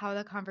how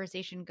the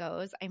conversation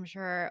goes. I'm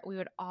sure we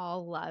would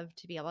all love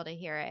to be able to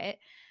hear it.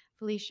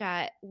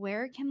 Felicia,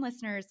 where can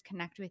listeners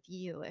connect with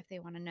you if they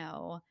want to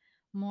know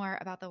more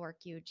about the work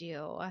you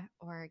do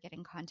or get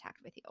in contact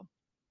with you?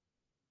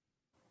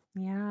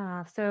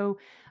 Yeah. So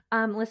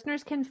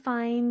listeners can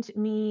find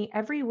me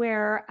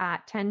everywhere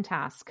at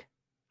 10task.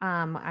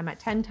 I'm at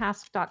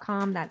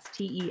 10task.com. That's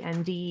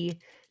TENDTASK.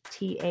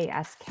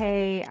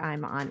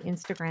 I'm on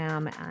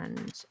Instagram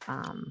and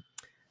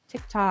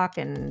TikTok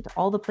and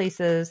all the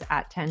places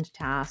at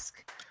 10task.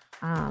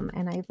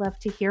 And I'd love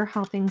to hear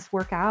how things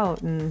work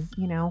out and,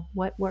 you know,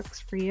 what works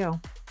for you.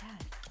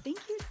 Yes. Thank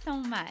you so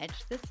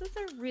much. This was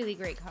a really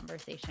great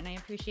conversation. I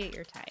appreciate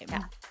your time.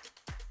 Yeah.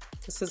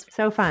 This was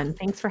so fun.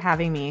 Thanks for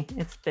having me.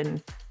 It's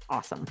been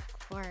awesome.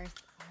 Of course.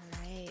 All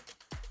right.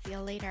 See you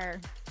later.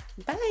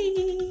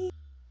 Bye.